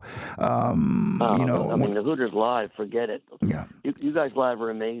 So. I mean, the Hooters live, forget it. Yeah, you guys live are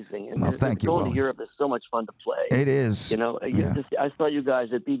amazing. And well, thank you. Going to Europe is so much fun to play. It is. I saw you guys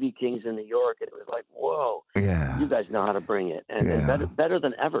at BB King's in New York, and it was like, whoa. Yeah. You guys know how to bring it, and better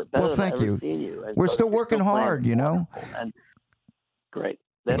than ever. Better than I've ever seen you. And we're still working hard, And great.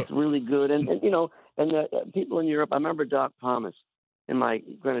 That's really good. And people in Europe. I remember Doc Thomas. In my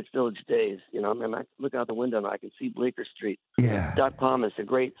Greenwich Village days, I look out the window and I can see Bleecker Street. Yeah. Doc Thomas, a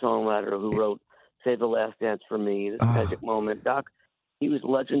great songwriter who wrote "Save the Last Dance for Me," "This Magic Moment." Doc, he was a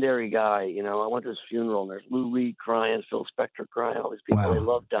legendary guy. I went to his funeral and there's Lou Reed crying, Phil Spector crying, all these people. Wow. They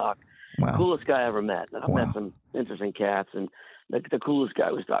love Doc. Wow. Coolest guy I ever met. And I've met some interesting cats, and the coolest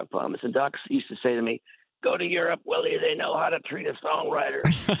guy was Doc Thomas. And Doc used to say to me, "Go to Europe, Willie. They know how to treat a songwriter."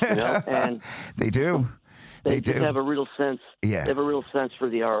 And they do. They do have a real sense. Yeah. They have a real sense for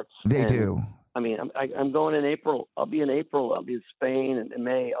the arts. They do. I mean, I'm going in April. I'll be in April. I'll be in Spain, and in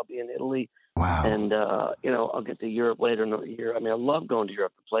May I'll be in Italy. Wow. And I'll get to Europe later in the year. I mean, I love going to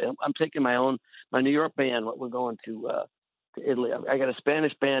Europe to play. I'm taking my New York band. We're going to Italy. I got a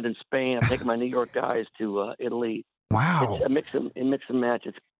Spanish band in Spain. I'm taking my New York guys to Italy. Wow. It's a mix and match.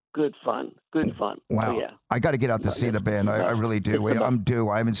 It's good fun. Wow. Oh, yeah. I got to get out to see the band. I really do. I'm due.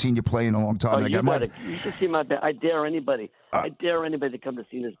 I haven't seen you play in a long time. You should see my band. I dare anybody to come to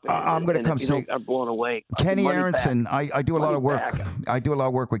see this band. I'm going to come see. I'm blown away. Kenny Aronson. I do a lot of work. I do a lot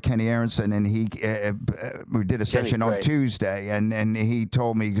of work with Kenny Aronson, and he we did a session on Tuesday, and he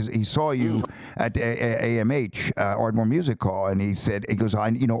told me because he saw you at AMH Ardmore Music Hall, and he goes,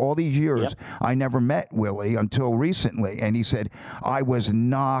 all these years I never met Willie until recently, and he said I was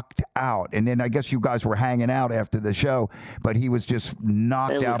knocked out. And then I guess you guys were hanging out after the show, but he was just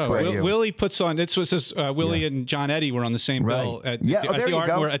knocked out by you. Willie puts on. This was Willie and John Eddie were on the same bill at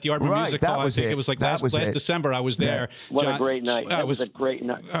the Ardmore Music Hall. I think it was like last December. I was there. What a great night! That was a great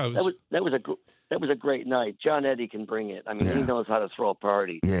night. That was a great night. John Eddie can bring it. I mean, he knows how to throw a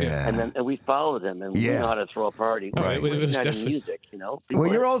party. Yeah. And we followed him, and we know how to throw a party. Right. It was music,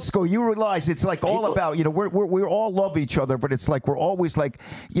 Well, you're old school. You realize it's like all about, we all love each other, but it's like we're always like,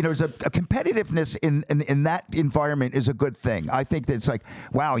 there's a competitiveness in that environment is a good thing. I think that it's like,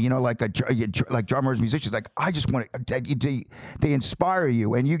 wow, like drummers, musicians, like I just want to, they inspire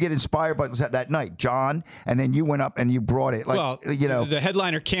you, and you get inspired by that night, John, and then you went up and you brought it. Like, the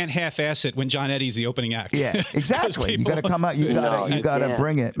headliner can't half-ass it when John Eddie's the opening act. Yeah, exactly. You got to come out. You got to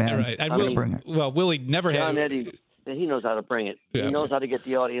bring it, man. Right. Bring it. Well, Willie never had. John Eddie, he knows how to bring it. Yeah. He knows how to get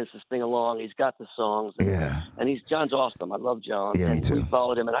the audience to sing along. He's got the songs. And John's awesome. I love John. Yeah, me too. We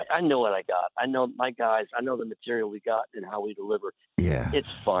followed him, and I know what I got. I know my guys. I know the material we got and how we deliver. Yeah, it's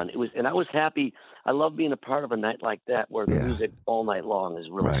fun. And I was happy. I love being a part of a night like that where the music all night long is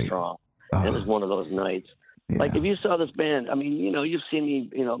really strong. It was one of those nights. Yeah. Like if you saw this band, I mean, you've seen me,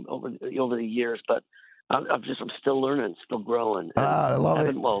 over the years, but I'm still learning, still growing. I love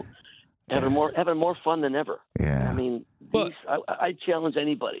it. Well, having more fun than ever. Yeah. I mean, I challenge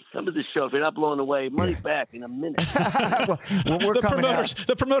anybody. Come to the show. If you're not blown away, money's back in a minute.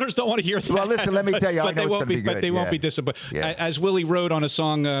 The promoters don't want to hear that. Well, listen, let me tell you, I know it's going to be good. But they won't be disappointed. Yeah. As Willie wrote on a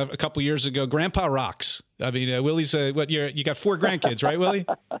song a couple years ago, Grandpa rocks. I mean, Willie's you got 4 grandkids, right, Willie?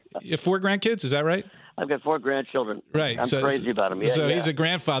 You have 4 grandkids, is that right? I've got 4 grandchildren. Right. I'm crazy about him. Yeah, so he's a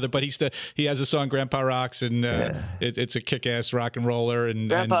grandfather, but he has a song Grandpa Rocks, and it's a kick-ass rock and roller. And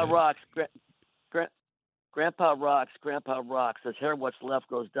Grandpa Rocks. Grandpa rocks. His hair, what's left,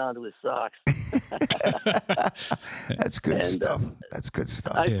 goes down to his socks. That's good stuff. That's good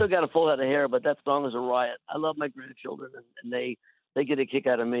stuff. I still got a full head of hair, but that song is a riot. I love my grandchildren, and they get a kick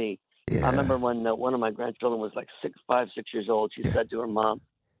out of me. Yeah. I remember when one of my grandchildren was like 5, 6 years old. She said to her mom,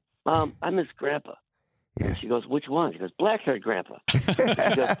 I miss Grandpa. Yeah. And she goes, which one? She goes, black-haired Grandpa. She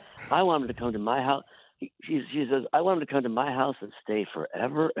goes, I want him to come to my house. She says, I want him to come to my house and stay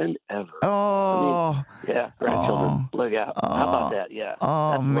forever and ever. Oh. Grandchildren. Look out. How about that? Yeah.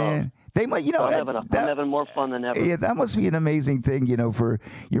 Oh, that's man. Love. They might, I'm having more fun than ever. Yeah, that must be an amazing thing, for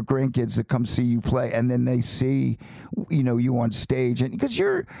your grandkids to come see you play, and then they see, you on stage, and because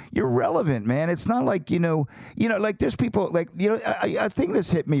you're relevant, man. It's not like like there's people like a thing that's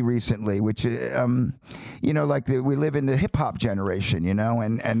hit me recently, which we live in the hip hop generation,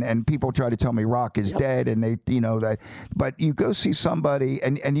 and people try to tell me rock is dead, and they that, but you go see somebody,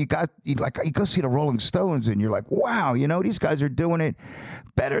 and you go see the Rolling Stones, and you're like, wow, these guys are doing it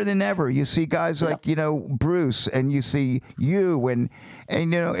better than ever. You see guys like Bruce, and you see you, and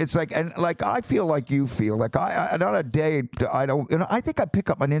it's like, and like I feel like you feel like I on a day I think I pick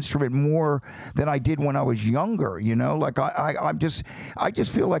up an instrument more than I did when I was younger. Like I just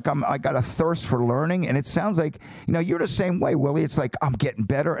feel like I got a thirst for learning, and it sounds like you're the same way, Willie. It's like I'm getting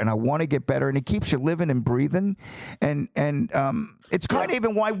better, and I want to get better, and it keeps you living and breathing, and it's kind of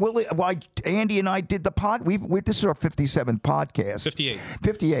even why Andy and I did the pod. This is our 57th podcast.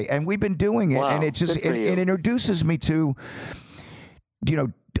 58, and we've been doing it, and it just it introduces me to,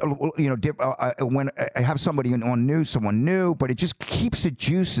 when I have somebody on new, someone new, but it just keeps the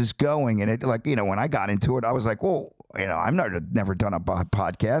juices going, and it when I got into it, I was like, well. I've never done a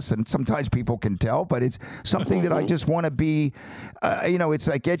podcast, and sometimes people can tell, but it's something that I just want to be, it's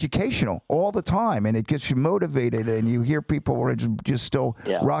like educational all the time, and it gets you motivated, and you hear people are just still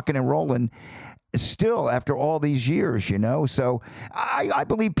rocking and rolling still after all these years, so I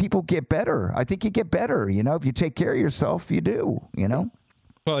believe people get better. I think you get better, if you take care of yourself, you do,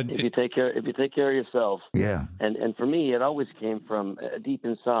 Well, if you take care of yourself, and for me, it always came from deep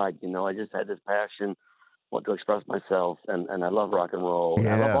inside. I just had this passion, want to express myself, and I love rock and roll.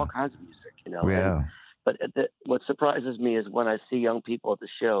 I love all kinds of music, but what surprises me is when I see young people at the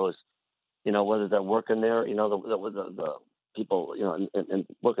shows, whether they're working there, the people, and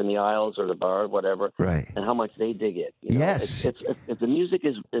working the aisles or the bar or whatever, right? And how much they dig it. Yes, it's if the music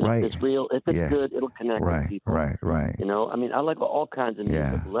is real, if it's good, it'll connect with people. Right. I like all kinds of music.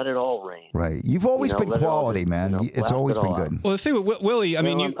 Yeah. Let it all rain. Right. You've always been quality, man. It's always been good. Well, the thing with Willie,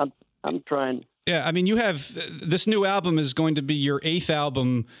 I'm trying. Yeah, you have this new album is going to be your 8th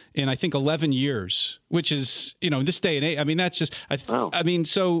album in I think 11 years, which is in this day and age. That's just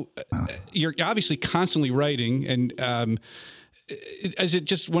so you're obviously constantly writing, and is it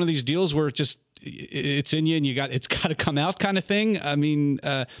just one of these deals where it's in you and it's got to come out kind of thing? It's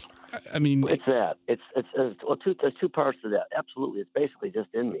that there's two parts to that. Absolutely, it's basically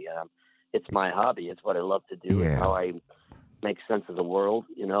just in me. It's my hobby. It's what I love to do. It's how I make sense of the world,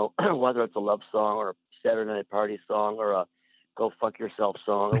 whether it's a love song or a Saturday Night Party song or a go fuck yourself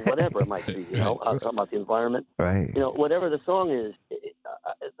song or whatever it might be, I'm talking about the environment. Right. Whatever the song is,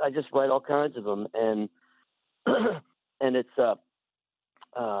 I just write all kinds of them, and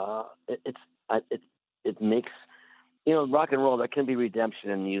it makes, rock and roll, there can be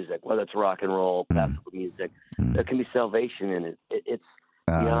redemption in music, whether it's rock and roll, classical music, there can be salvation in it. It's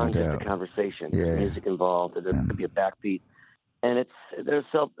beyond just a conversation. There's music involved, there could be a backbeat. And there's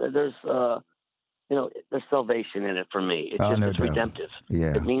salvation in it for me. It's redemptive.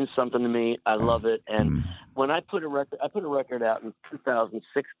 Yeah. It means something to me. I love it. And when I put a record out in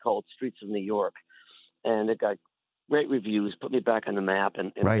 2006 called Streets of New York, and it got great reviews, put me back on the map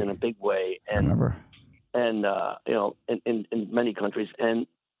in a big way. And, I remember. And in many countries. And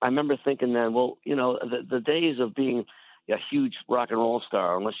I remember thinking then, well, the days of being a huge rock and roll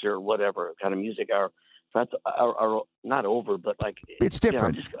star, unless you're whatever kind of music, are not over, but like it's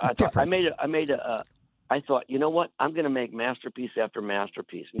different. I thought, what? I'm going to make masterpiece after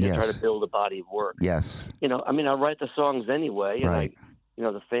masterpiece and just try to build a body of work. Yes. I write the songs anyway. Right.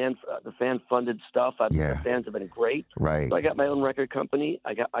 And the fan funded stuff. The fans have been great. Right. So I got my own record company.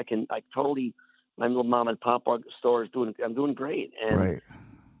 My little mom and pop store I'm doing great. And, right.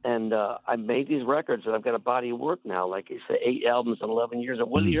 And I made these records, and I've got a body of work now. Like you say, 8 albums in 11 years. And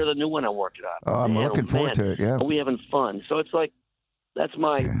when do you hear the new one I'm working on? Oh, I'm looking forward to it, yeah. And we having fun. So it's like, that's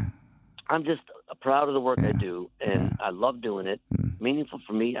my, I'm just proud of the work I do, and I love doing it. meaningful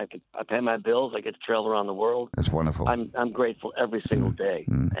for me. I pay my bills. I get to travel around the world. That's wonderful. I'm grateful every single day.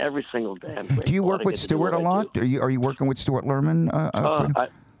 Every single day. I'm grateful. Do you work with Stuart a lot? Are you working with Stuart Lerman?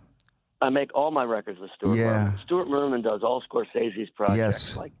 I make all my records with Stuart Lerman. Stuart Lerman does all Scorsese's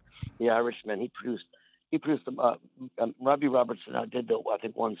projects, like The Irishman. He produced Robbie Robertson. I did I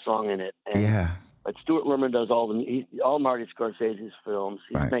think one song in it. And, but Stuart Lerman does all Marty Scorsese's films.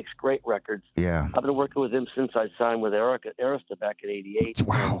 He makes great records. Yeah, I've been working with him since I signed with Arista back in '88.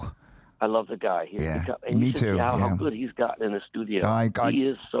 Wow. I love the guy. Me too. How good he's gotten in the studio. He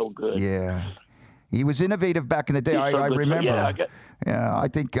is so good. Yeah. He was innovative back in the day. I remember. I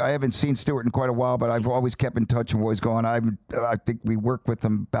think I haven't seen Stuart in quite a while, but I've always kept in touch and always gone. I think we worked with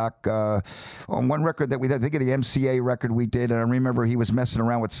him back on one record that we did. I think of the MCA record we did, and I remember he was messing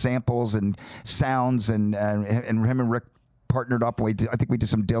around with samples and sounds, and him and Rick partnered up. I think we did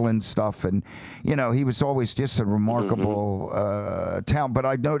some Dylan stuff, and he was always just a remarkable talent. But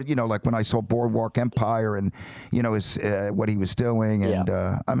I noted, like when I saw Boardwalk Empire and his what he was doing, and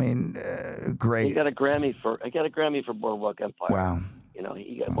I mean, great. He got a Grammy for Boardwalk Empire. Wow.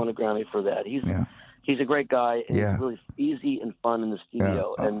 He won a Grammy for that. He's a great guy. And he's really easy and fun in the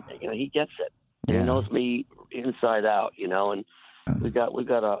studio, and he gets it. And he knows me inside out. And we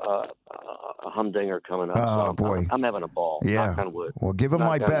got a humdinger coming up. Oh, boy. I'm having a ball. Yeah. Knock on wood. Well, give him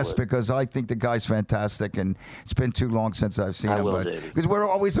my best, because I think the guy's fantastic, and it's been too long since I've seen him. Because we're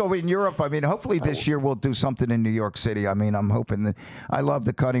always over in Europe. I mean, hopefully this year we'll do something in New York City. I mean, I'm hoping that I love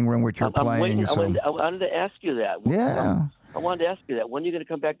the Cutting Room, which you're playing. I wanted to ask you that. Yeah. I wanted to ask you that. When are you going to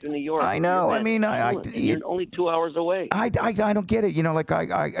come back to New York? I know. I mean, you're only 2 hours away. I don't get it. Like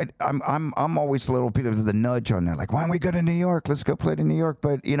I'm always a little bit of the nudge on that. Like, why don't we go to New York? Let's go play to New York.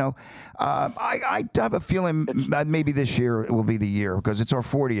 But I have a feeling maybe this year it will be the year, because it's our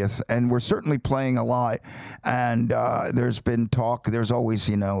 40th, and we're certainly playing a lot. And there's been talk. There's always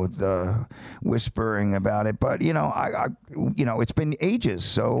the whispering about it. But it's been ages.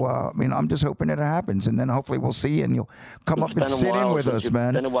 So I mean, I'm just hoping that it happens, and then hopefully we'll see you and you'll come up and sit in with us, man.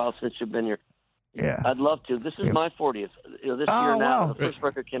 It's been a while since you've been here. Yeah. I'd love to. This is my 40th. This year now. Wow. The first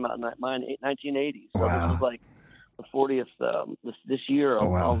record came out in 1980. So this is like the 40th this year.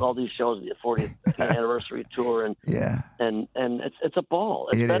 All these shows, the 40th anniversary tour, and it's a ball.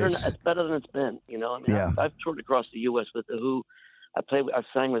 It's better than it's been. I mean, I've toured across the U.S. with the Who. I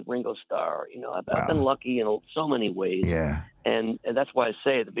sang with Ringo Starr. I've been lucky in so many ways. Yeah. And that's why I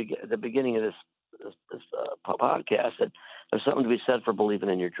say at the beginning of this podcast that there's something to be said for believing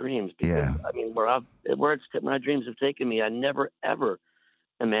in your dreams, because I mean, where my dreams have taken me, I never ever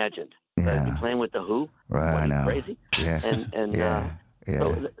imagined that I'd be playing with the Who. Right, I know. Crazy. Yeah.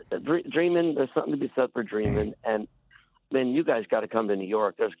 So dreaming, there's something to be said for dreaming, and man, you guys got to come to New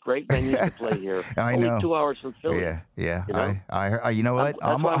York. There's great venues to play here. I know. Only 2 hours from Philly. Yeah. You know what?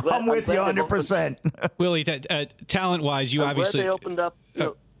 I'm with you 100%. Willie, talent-wise, you obviously they opened up.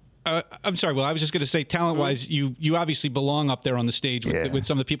 I'm sorry. Well, I was just going to say, talent-wise, you obviously belong up there on the stage with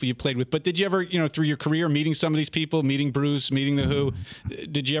some of the people you played with. But did you ever, through your career, meeting some of these people, meeting Bruce, meeting the Who,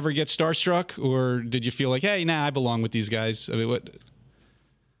 did you ever get starstruck, or did you feel like, hey, I belong with these guys? I mean, what?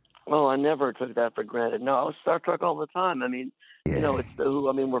 Well, I never took that for granted. No, I was starstruck all the time. I mean, it's the Who.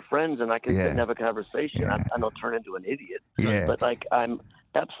 I mean, we're friends, and I can sit and have a conversation. I don't turn into an idiot. Yeah. But I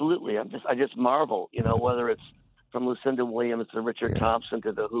just marvel. Whether it's from Lucinda Williams to Richard Thompson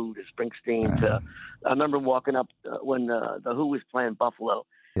to the Who to Springsteen to. I remember walking up when the Who was playing Buffalo.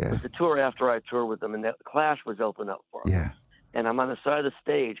 Yeah. It was the tour after I toured with them, and the Clash was open up for them. Yeah. And I'm on the side of the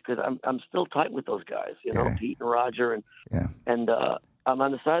stage because I'm still tight with those guys, Pete and Roger, and I'm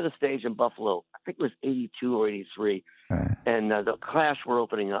on the side of the stage in Buffalo. I think it was 82 or 83, and the Clash were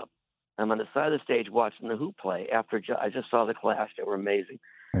opening up. I'm on the side of the stage watching the Who play. After I just saw the Clash, they were amazing.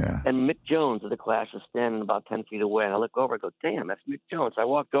 Yeah. And Mick Jones of the Clash is standing about 10 feet away, and I look over. I go, "Damn, that's Mick Jones." I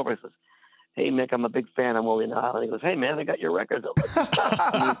walked over and says, "Hey, Mick, I'm a big fan. I'm Willie Nile." And he goes, "Hey, man, I got your record."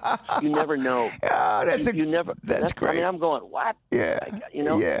 You never know. Oh, that's great. I mean, I'm going, what? Yeah.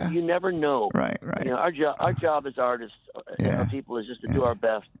 You never know. Right. Our job as artists, our people, is just to do our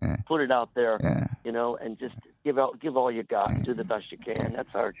best, put it out there, and just give all you got, and do the best you can.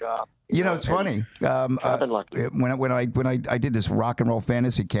 That's our job. It's funny. I've been lucky. When I did this rock and roll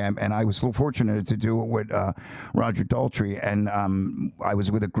fantasy camp, and I was so fortunate to do it with Roger Daltrey, and I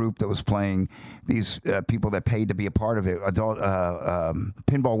was with a group that was playing these people that paid to be a part of it,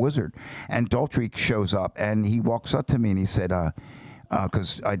 Pinball Wizard, and Daltrey shows up, and he walks up to me and he said,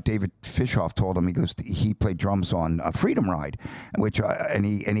 because David Fishoff told him, he goes, he played drums on Freedom Ride, which and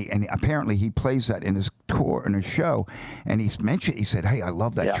he apparently he plays that in his tour, in his show, and he said, hey, I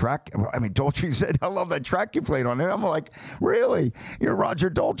love that track. I mean, Daltrey said, I love that track you played on it. I'm like, really? You're Roger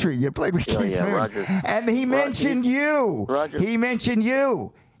Daltrey. You played with Keith Moon. Roger. And he mentioned you. Roger. He mentioned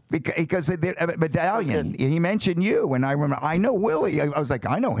you. Because the Medallion, he mentioned you, and I remember, I know Willie. I was like,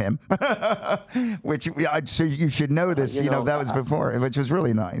 I know him, which so you should know this. That was before, which was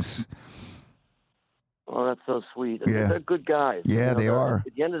really nice. Oh, that's so sweet. Yeah. They're good guys. Yeah, they are.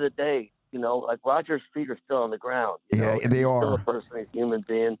 At the end of the day, like Roger's feet are still on the ground. They he's are. Still a person, he's a human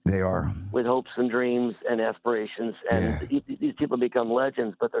being. They are. With hopes and dreams and aspirations, and these people become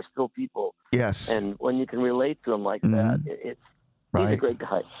legends, but they're still people. Yes. And when you can relate to them like that, it's. Right. He's a great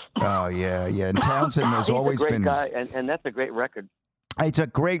guy. Oh, yeah. And Townsend has always been... He's a great guy, and that's a great record. It's a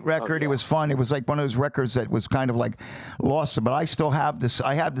great record. It was fun. It was like one of those records that was kind of like lost, but I still have this.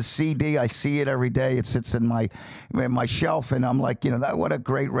 I have the CD. I see it every day. It sits in my shelf, and I'm like, what a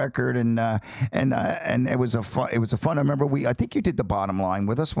great record. And it was a fun. I remember I think you did The Bottom Line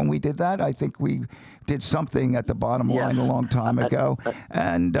with us when we did that. I think we did something at The Bottom Line a long time ago.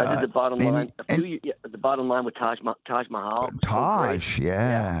 And I did The Bottom Line. The Bottom Line with Taj Mahal. Taj,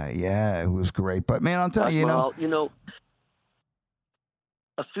 yeah, it was great. But man, I'll tell you,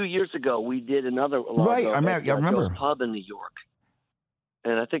 a few years ago, we did another right. I remember Joe's Pub in New York,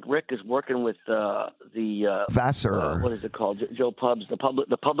 and I think Rick is working with the Vassar. What is it called? Joe Pub's the public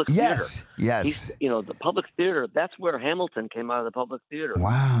theater. Yes. The public theater. That's where Hamilton came out of the public theater.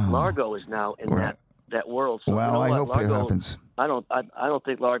 Wow. Largo is now in that world. So I hope Largo, it happens. I don't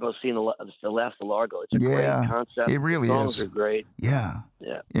think Largo's seen the last of Largo. It's a great concept. It really the songs is. Are great. Yeah.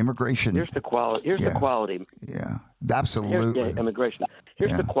 Immigration. Here's the quality. The quality. Yeah. Absolutely. Immigration.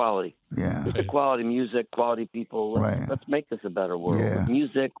 Here's the quality. Yeah. Here's the quality music, quality people. Let's make this a better world. Yeah. With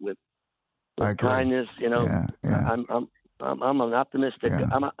music, with kindness. Yeah. I'm an optimistic.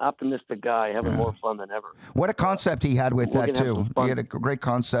 I'm an optimistic guy, having more fun than ever. What a concept he had with that too. He had a great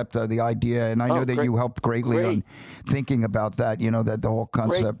concept, the idea, and I know that you helped greatly on thinking about that. That the whole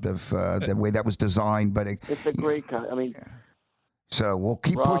concept of the way that was designed. But it's a great. So we'll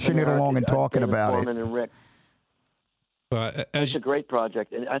keep pushing it along and talking about it. And Rick. It's a great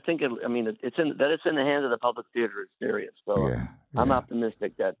project, and I think it's in the hands of the public theater. It's serious, so I'm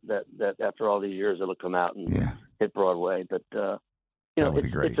optimistic that after all these years it'll come out and hit Broadway. But that would be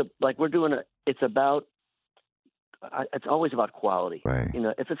great. It's always about quality. Right.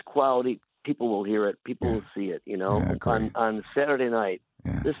 If it's quality, people will hear it. People will see it. On Saturday night,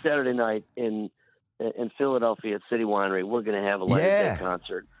 this Saturday night in Philadelphia at City Winery, we're going to have a live day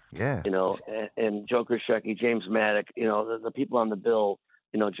concert. Yeah. And Joe Krishecki, James Maddock, the people on the bill,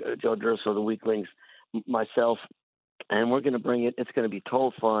 Joe Durso, the Weaklings, myself, and we're going to bring it. It's going to be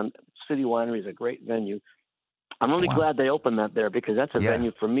total fun. City Winery is a great venue. I'm really glad they opened that there because that's a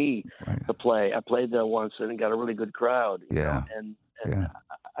venue for me to play. I played there once and got a really good crowd. And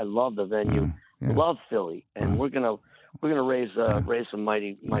I love the venue. Love Philly, and we're gonna raise some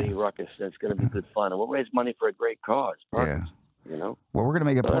mighty ruckus. That's going to be good fun, and we'll raise money for a great cause. Well, we're going to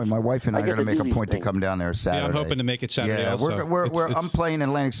make a point. My wife and I are going to make a point to come down there Saturday. Yeah, I'm hoping to make it Saturday. Yeah, also. I'm playing in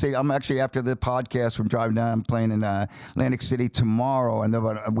Atlantic City. I'm actually, after the podcast, we're driving down. I'm playing in Atlantic City tomorrow, and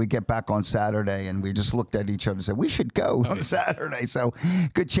then we get back on Saturday. And we just looked at each other and said we should go on Saturday. So,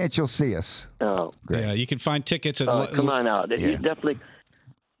 good chance you'll see us. Oh, great. Yeah, you can find tickets at. Come on out. You definitely.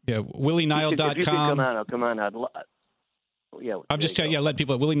 Yeah, WillieNile.com. If you come on out. Yeah, I'm just telling you, let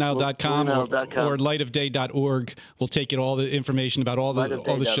people at WillieNile.com or lightofday.org. We'll take it all the information about all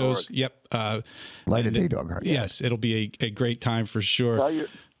the shows. Yep. Lightofday.org. Yes, it'll be a great time for sure.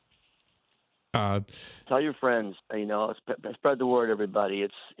 Tell your friends. Spread the word, everybody.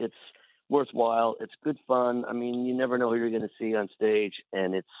 It's worthwhile. It's good fun. I mean, you never know who you're going to see on stage,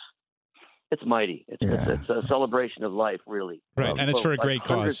 and it's mighty. It's a celebration of life, really. Right, and it's for a great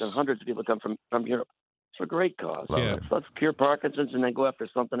cause. Hundreds and hundreds of people come from Europe. It's for a great cause. Let's cure Parkinson's and then go after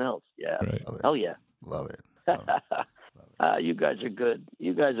something else. Yeah. Right. Hell yeah. Love it. You guys are good.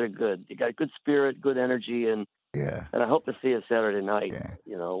 You got good spirit, good energy, and I hope to see you Saturday night. Yeah.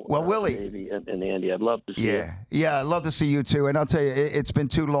 Well, Willie, maybe, and Andy, I'd love to see you. Yeah, I'd love to see you too. And I'll tell you, it's been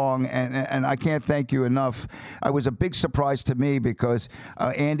too long, and I can't thank you enough. It was a big surprise to me because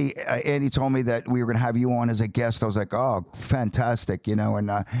Andy told me that we were going to have you on as a guest. I was like, oh, fantastic,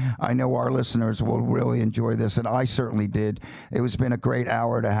 and I know our listeners will really enjoy this, and I certainly did. It has been a great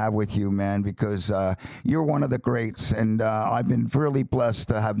hour to have with you, man, because you're one of the greats, and I've been really blessed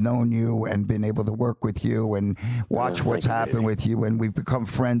to have known you and been able to work with you, and watch what's happened with you, and we've become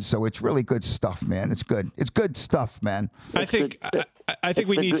friends. So it's really good stuff, man. It's good. It's good stuff, man. I think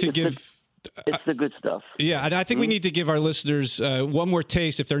we need to give. It's the good stuff. Yeah, and I think we need to give our listeners one more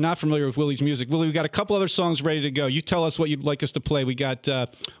taste if they're not familiar with Willie's music. Willie, we got a couple other songs ready to go. You tell us what you'd like us to play. We got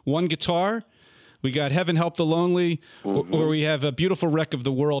One Guitar. We got Heaven Help the Lonely, or we have A Beautiful Wreck of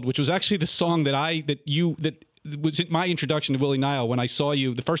the World, which was actually the song that was my introduction to Willie Nile. When I saw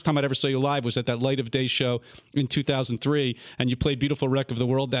you, the first time I'd ever saw you live was at that Light of Day show in 2003, and you played Beautiful Wreck of the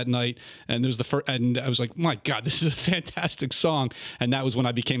World that night. And it was the first, and I was like, my God, this is a fantastic song. And that was when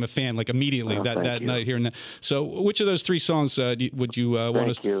I became a fan, like immediately that night here. So, which of those three songs would you want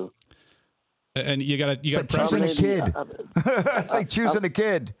us? Thank you. And you got like choosing a kid. It's like choosing a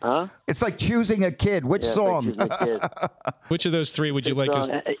kid. Huh? It's like choosing a kid. Which song? Like choosing a kid. Which of those three would you like us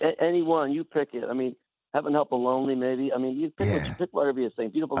to? Any one, you pick it. I mean, Heaven Help the Lonely, maybe. I mean, you pick whatever you sing.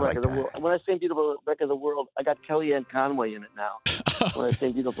 Beautiful Wreck of the World. When I sing Beautiful Wreck of the World, I got Kellyanne Conway in it now. When I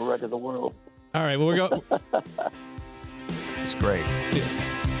sing Beautiful Wreck of the World. All right, well, we're going. It's great. Yeah.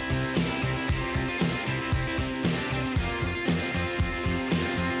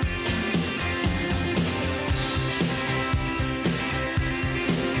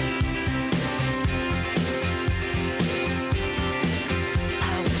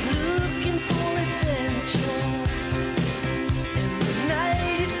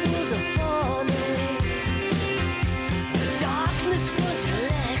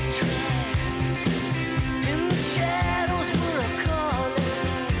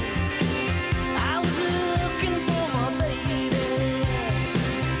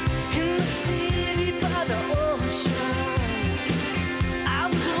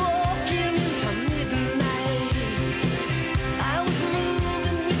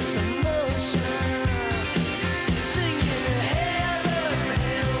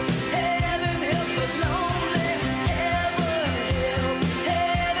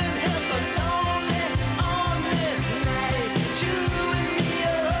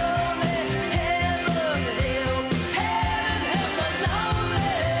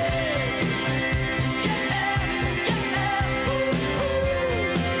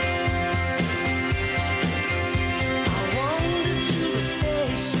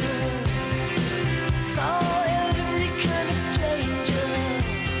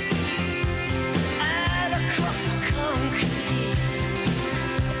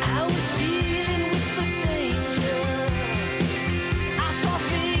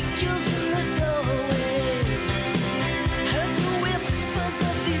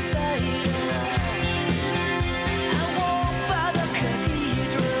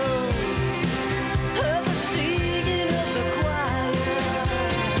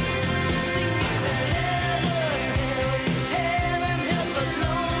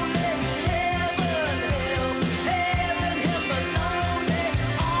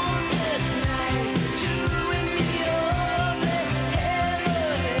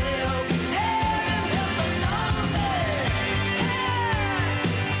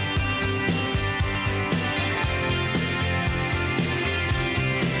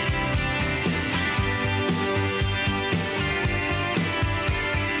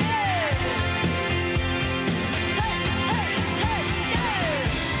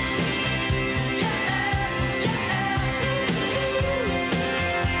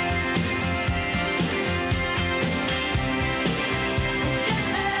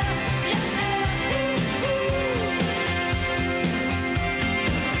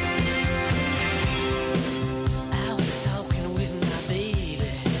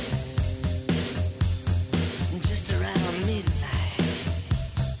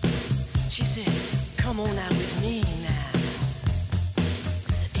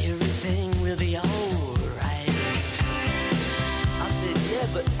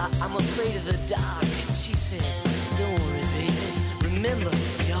 I'm afraid of the dark. She said, don't worry, baby. Remember,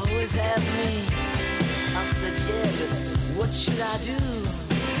 you always have me. I said, yeah, but what should I do?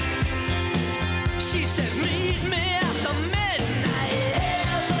 She said, meet me after midnight.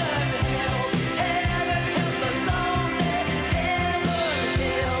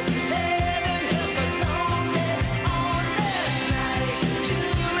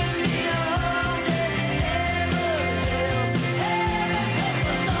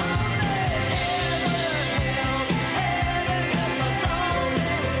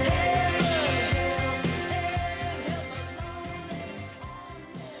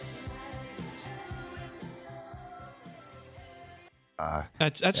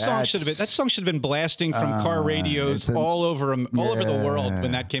 That song should have been blasting from car radios all over the world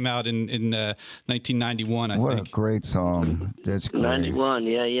when that came out in 1991. I think. What a great song! That's great. 91,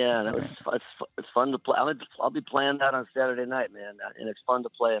 yeah. That was it's fun to play. I'll be playing that on Saturday night, man, and it's fun to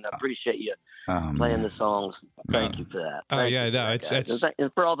play. And I appreciate you playing the songs. Thank you for that.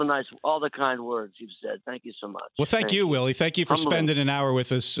 And for all the kind words you've said. Thank you so much. Well, thank you, Willie. Thank you for spending an hour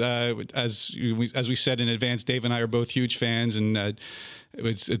with us. As we said in advance, Dave and I are both huge fans, and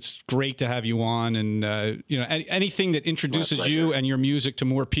it's great to have you on. And anything that introduces you and your music to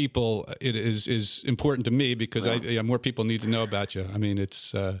more people, it is important to me because more people need to know about you. I mean,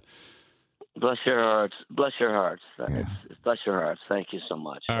 it's. Bless your hearts. Bless your hearts. Yeah. Bless your hearts. Thank you so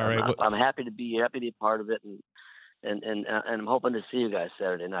much. All right. I'm happy to be a part of it, and I'm hoping to see you guys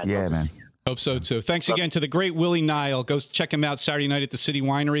Saturday night. Yeah, man. Hope so too. Thanks again to the great Willie Nile. Go check him out Saturday night at the City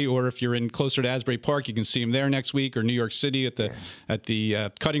Winery, or if you're in closer to Asbury Park, you can see him there next week, or New York City at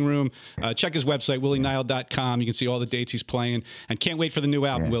the Cutting Room. Check his website, willienile.com. You can see all the dates he's playing, and can't wait for the new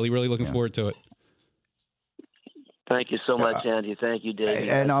album, Willie. Really looking forward to it. Thank you so much, Andy. Thank you, Dave.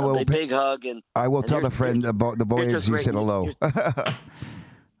 And I will a big hug. And I will tell the friend about the boys you said hello.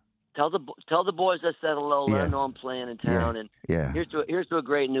 Tell the boys I said hello. Let them know I'm playing in town. And here's to a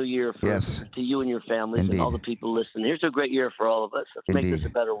great new year to you and your families and all the people listening. Here's to a great year for all of us. Let's make this a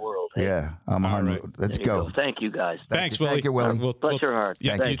better world. Hey? Yeah, I'm on. Right. Let's go. Thank you, guys. Thanks, Willie. Thank you, Willie. Bless your heart.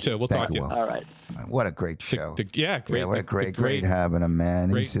 Yeah, you too. We'll talk to you. All right. What a great show. Great. Yeah, what a great having him, man.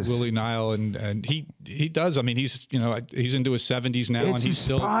 Great Willie Nile, and he does. I mean, he's into his 70s now, and he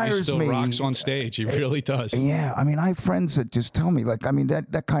still rocks on stage. He really does. Yeah, I mean, I have friends that just tell me, like, I mean,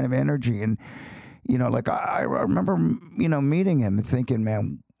 that kind of energy, and like I remember, meeting him and thinking,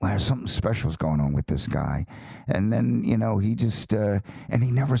 man, wow, something special is going on with this guy, and then he just and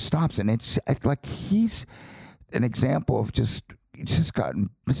he never stops, and it's like he's an example of he's just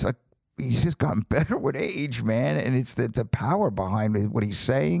gotten better with age, man, and it's the power behind what he's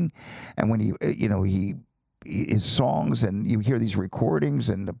saying, and when he his songs, and you hear these recordings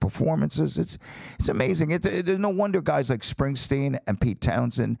and the performances, it's amazing. There's no wonder guys like Springsteen and Pete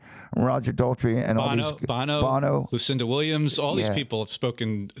Townsend, and Roger Daltrey, and Bono, Lucinda Williams, all these people have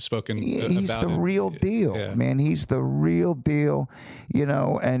spoken he's about He's the real deal, man. He's the real deal,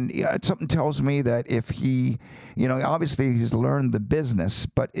 and something tells me that if he, obviously he's learned the business,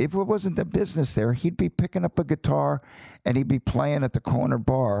 but if it wasn't the business there, he'd be picking up a guitar and he'd be playing at the corner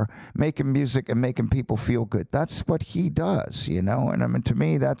bar, making music and making people feel good. That's what he does, and I mean, to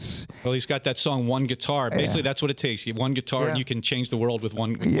me, that's... Well, he's got that song, One Guitar. Basically, that's what it takes. You have one guitar, and you can change the world with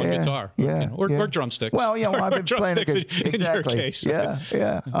one guitar. Or drumsticks. Well, I've been playing a good... Exactly. In your case.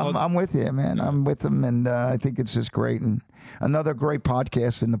 Yeah. I'm with you, man. I'm with him, and I think it's just great. And another great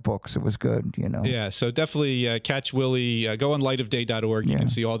podcast in the books. It was good, Yeah, so definitely catch Willie. Go on lightofday.org. You can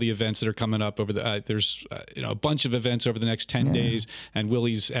see all the events that are coming up over the... there's a bunch of events over the next 10 days, and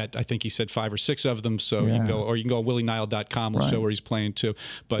Willie's at, I think he said 5 or 6 of them, so you can go willienile.com. We'll show where he's playing too.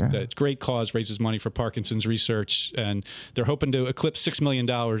 But it's a great cause, raises money for Parkinson's research, and they're hoping to eclipse $6 million,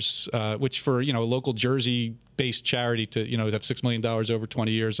 which for a local Jersey-based charity to have $6 million over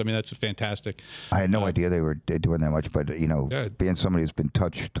 20 years. I mean, that's a fantastic. I had no idea they were doing that much, but being somebody who's been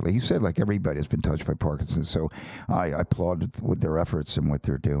touched, he said, like, everybody has been touched by Parkinson's, so I applauded with their efforts and what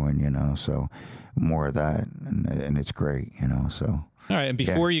they're doing. So more of that, and it's great. So. All right, and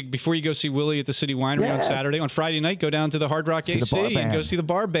before you go see Willie at the City Winery on Saturday, on Friday night, go down to the Hard Rock AC and go see the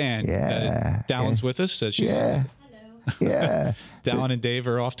bar band. Dallon's with us. Yeah. Dallon and Dave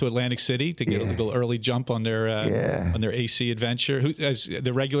are off to Atlantic City to get a little early jump on their AC adventure. Who has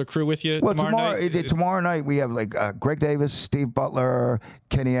the regular crew with you? Well, tomorrow night we have Greg Davis, Steve Butler,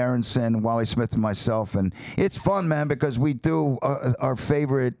 Kenny Aronson, Wally Smith, and myself, and it's fun, man, because we do our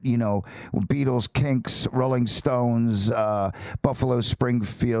favorite, Beatles, Kinks, Rolling Stones, Buffalo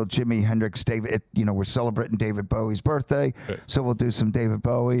Springfield, Jimi Hendrix, David. We're celebrating David Bowie's birthday, so we'll do some David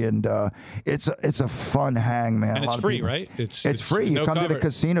Bowie, and it's a fun hang, man. And it's free, right? It's free. You come to the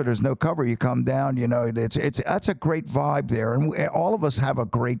casino. There's no cover. You come down. That's a great vibe there, and all of us have a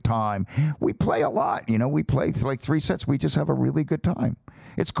great time. We play a lot. We play like 3 sets. We just have a really good time.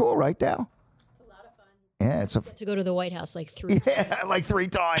 It's cool, right, Dal? It's a lot of fun. Yeah, it's to go to the White House like 3 times. Yeah, like 3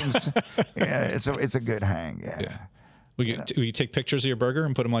 times. Yeah, it's a good hang. Yeah. Will you take pictures of your burger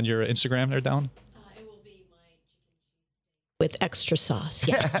and put them on your Instagram there, Dallon? It will be my with extra sauce,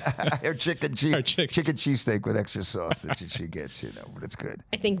 yes. Her chicken cheesesteak with extra sauce that she gets, but it's good.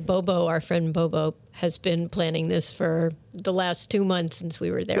 I think Bobo, our friend Bobo, has been planning this for the last 2 months since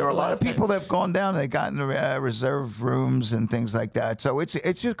we were there. There are a lot of people that have gone down. They've gotten reserve rooms and things like that. So it's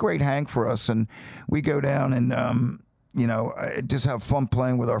just a great hang for us. And we go down and, just have fun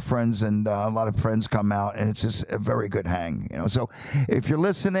playing with our friends, and a lot of friends come out, and it's just a very good hang. So if you're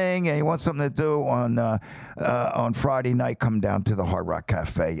listening and you want something to do on Friday night, come down to the Hard Rock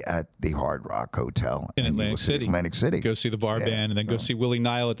Cafe at the Hard Rock Hotel in Atlantic City. Go see the bar band, and then go see Willie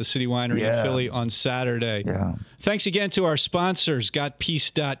Nile at the City Winery in Philly on Saturday. Yeah. Thanks again to our sponsors,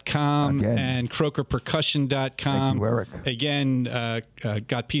 GotPeace.com and CrokerPercussion.com. Thank you, Eric. Again,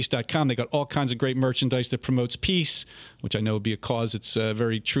 GotPeace.com. They got all kinds of great merchandise that promotes peace, which I know would be a cause that's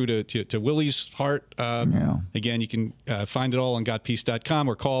very true to Willie's heart. Again, you can find it all on GotPeace.com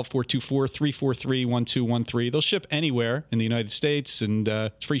or call 424-343-1213. They'll ship anywhere in the United States, and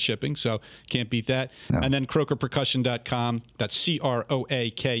it's free shipping, so can't beat that. No. And then CrokerPercussion.com. That's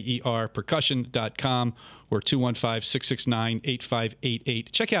CROAKER Percussion.com. or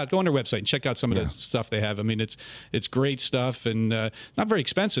 215-669-8588. Go on their website and check out some of the stuff they have. I mean, it's great stuff, and not very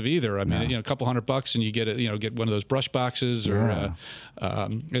expensive either. I mean, a couple $100 and you get get one of those brush boxes, or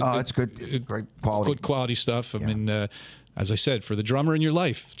it's good, great quality, good quality stuff. I mean. As I said, for the drummer in your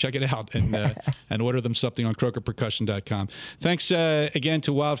life, check it out and order them something on CrokerPercussion.com. Thanks again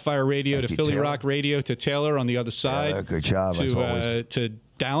to Wildfire Radio, to Philly Rock Radio, to Taylor on the other side. Good job, as always. To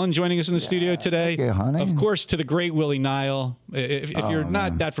Dallin joining us in the studio today. Thank you, honey. Of course, to the great Willie Nile. If you're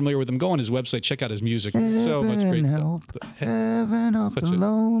not that familiar with him, go on his website, check out his music. So much great stuff. Heaven help the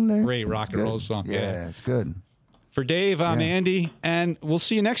lonely. Great rock and roll song. Yeah, it's good. For Dave, I'm Andy, and we'll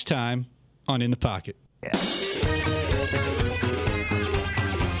see you next time on In the Pocket. Yeah.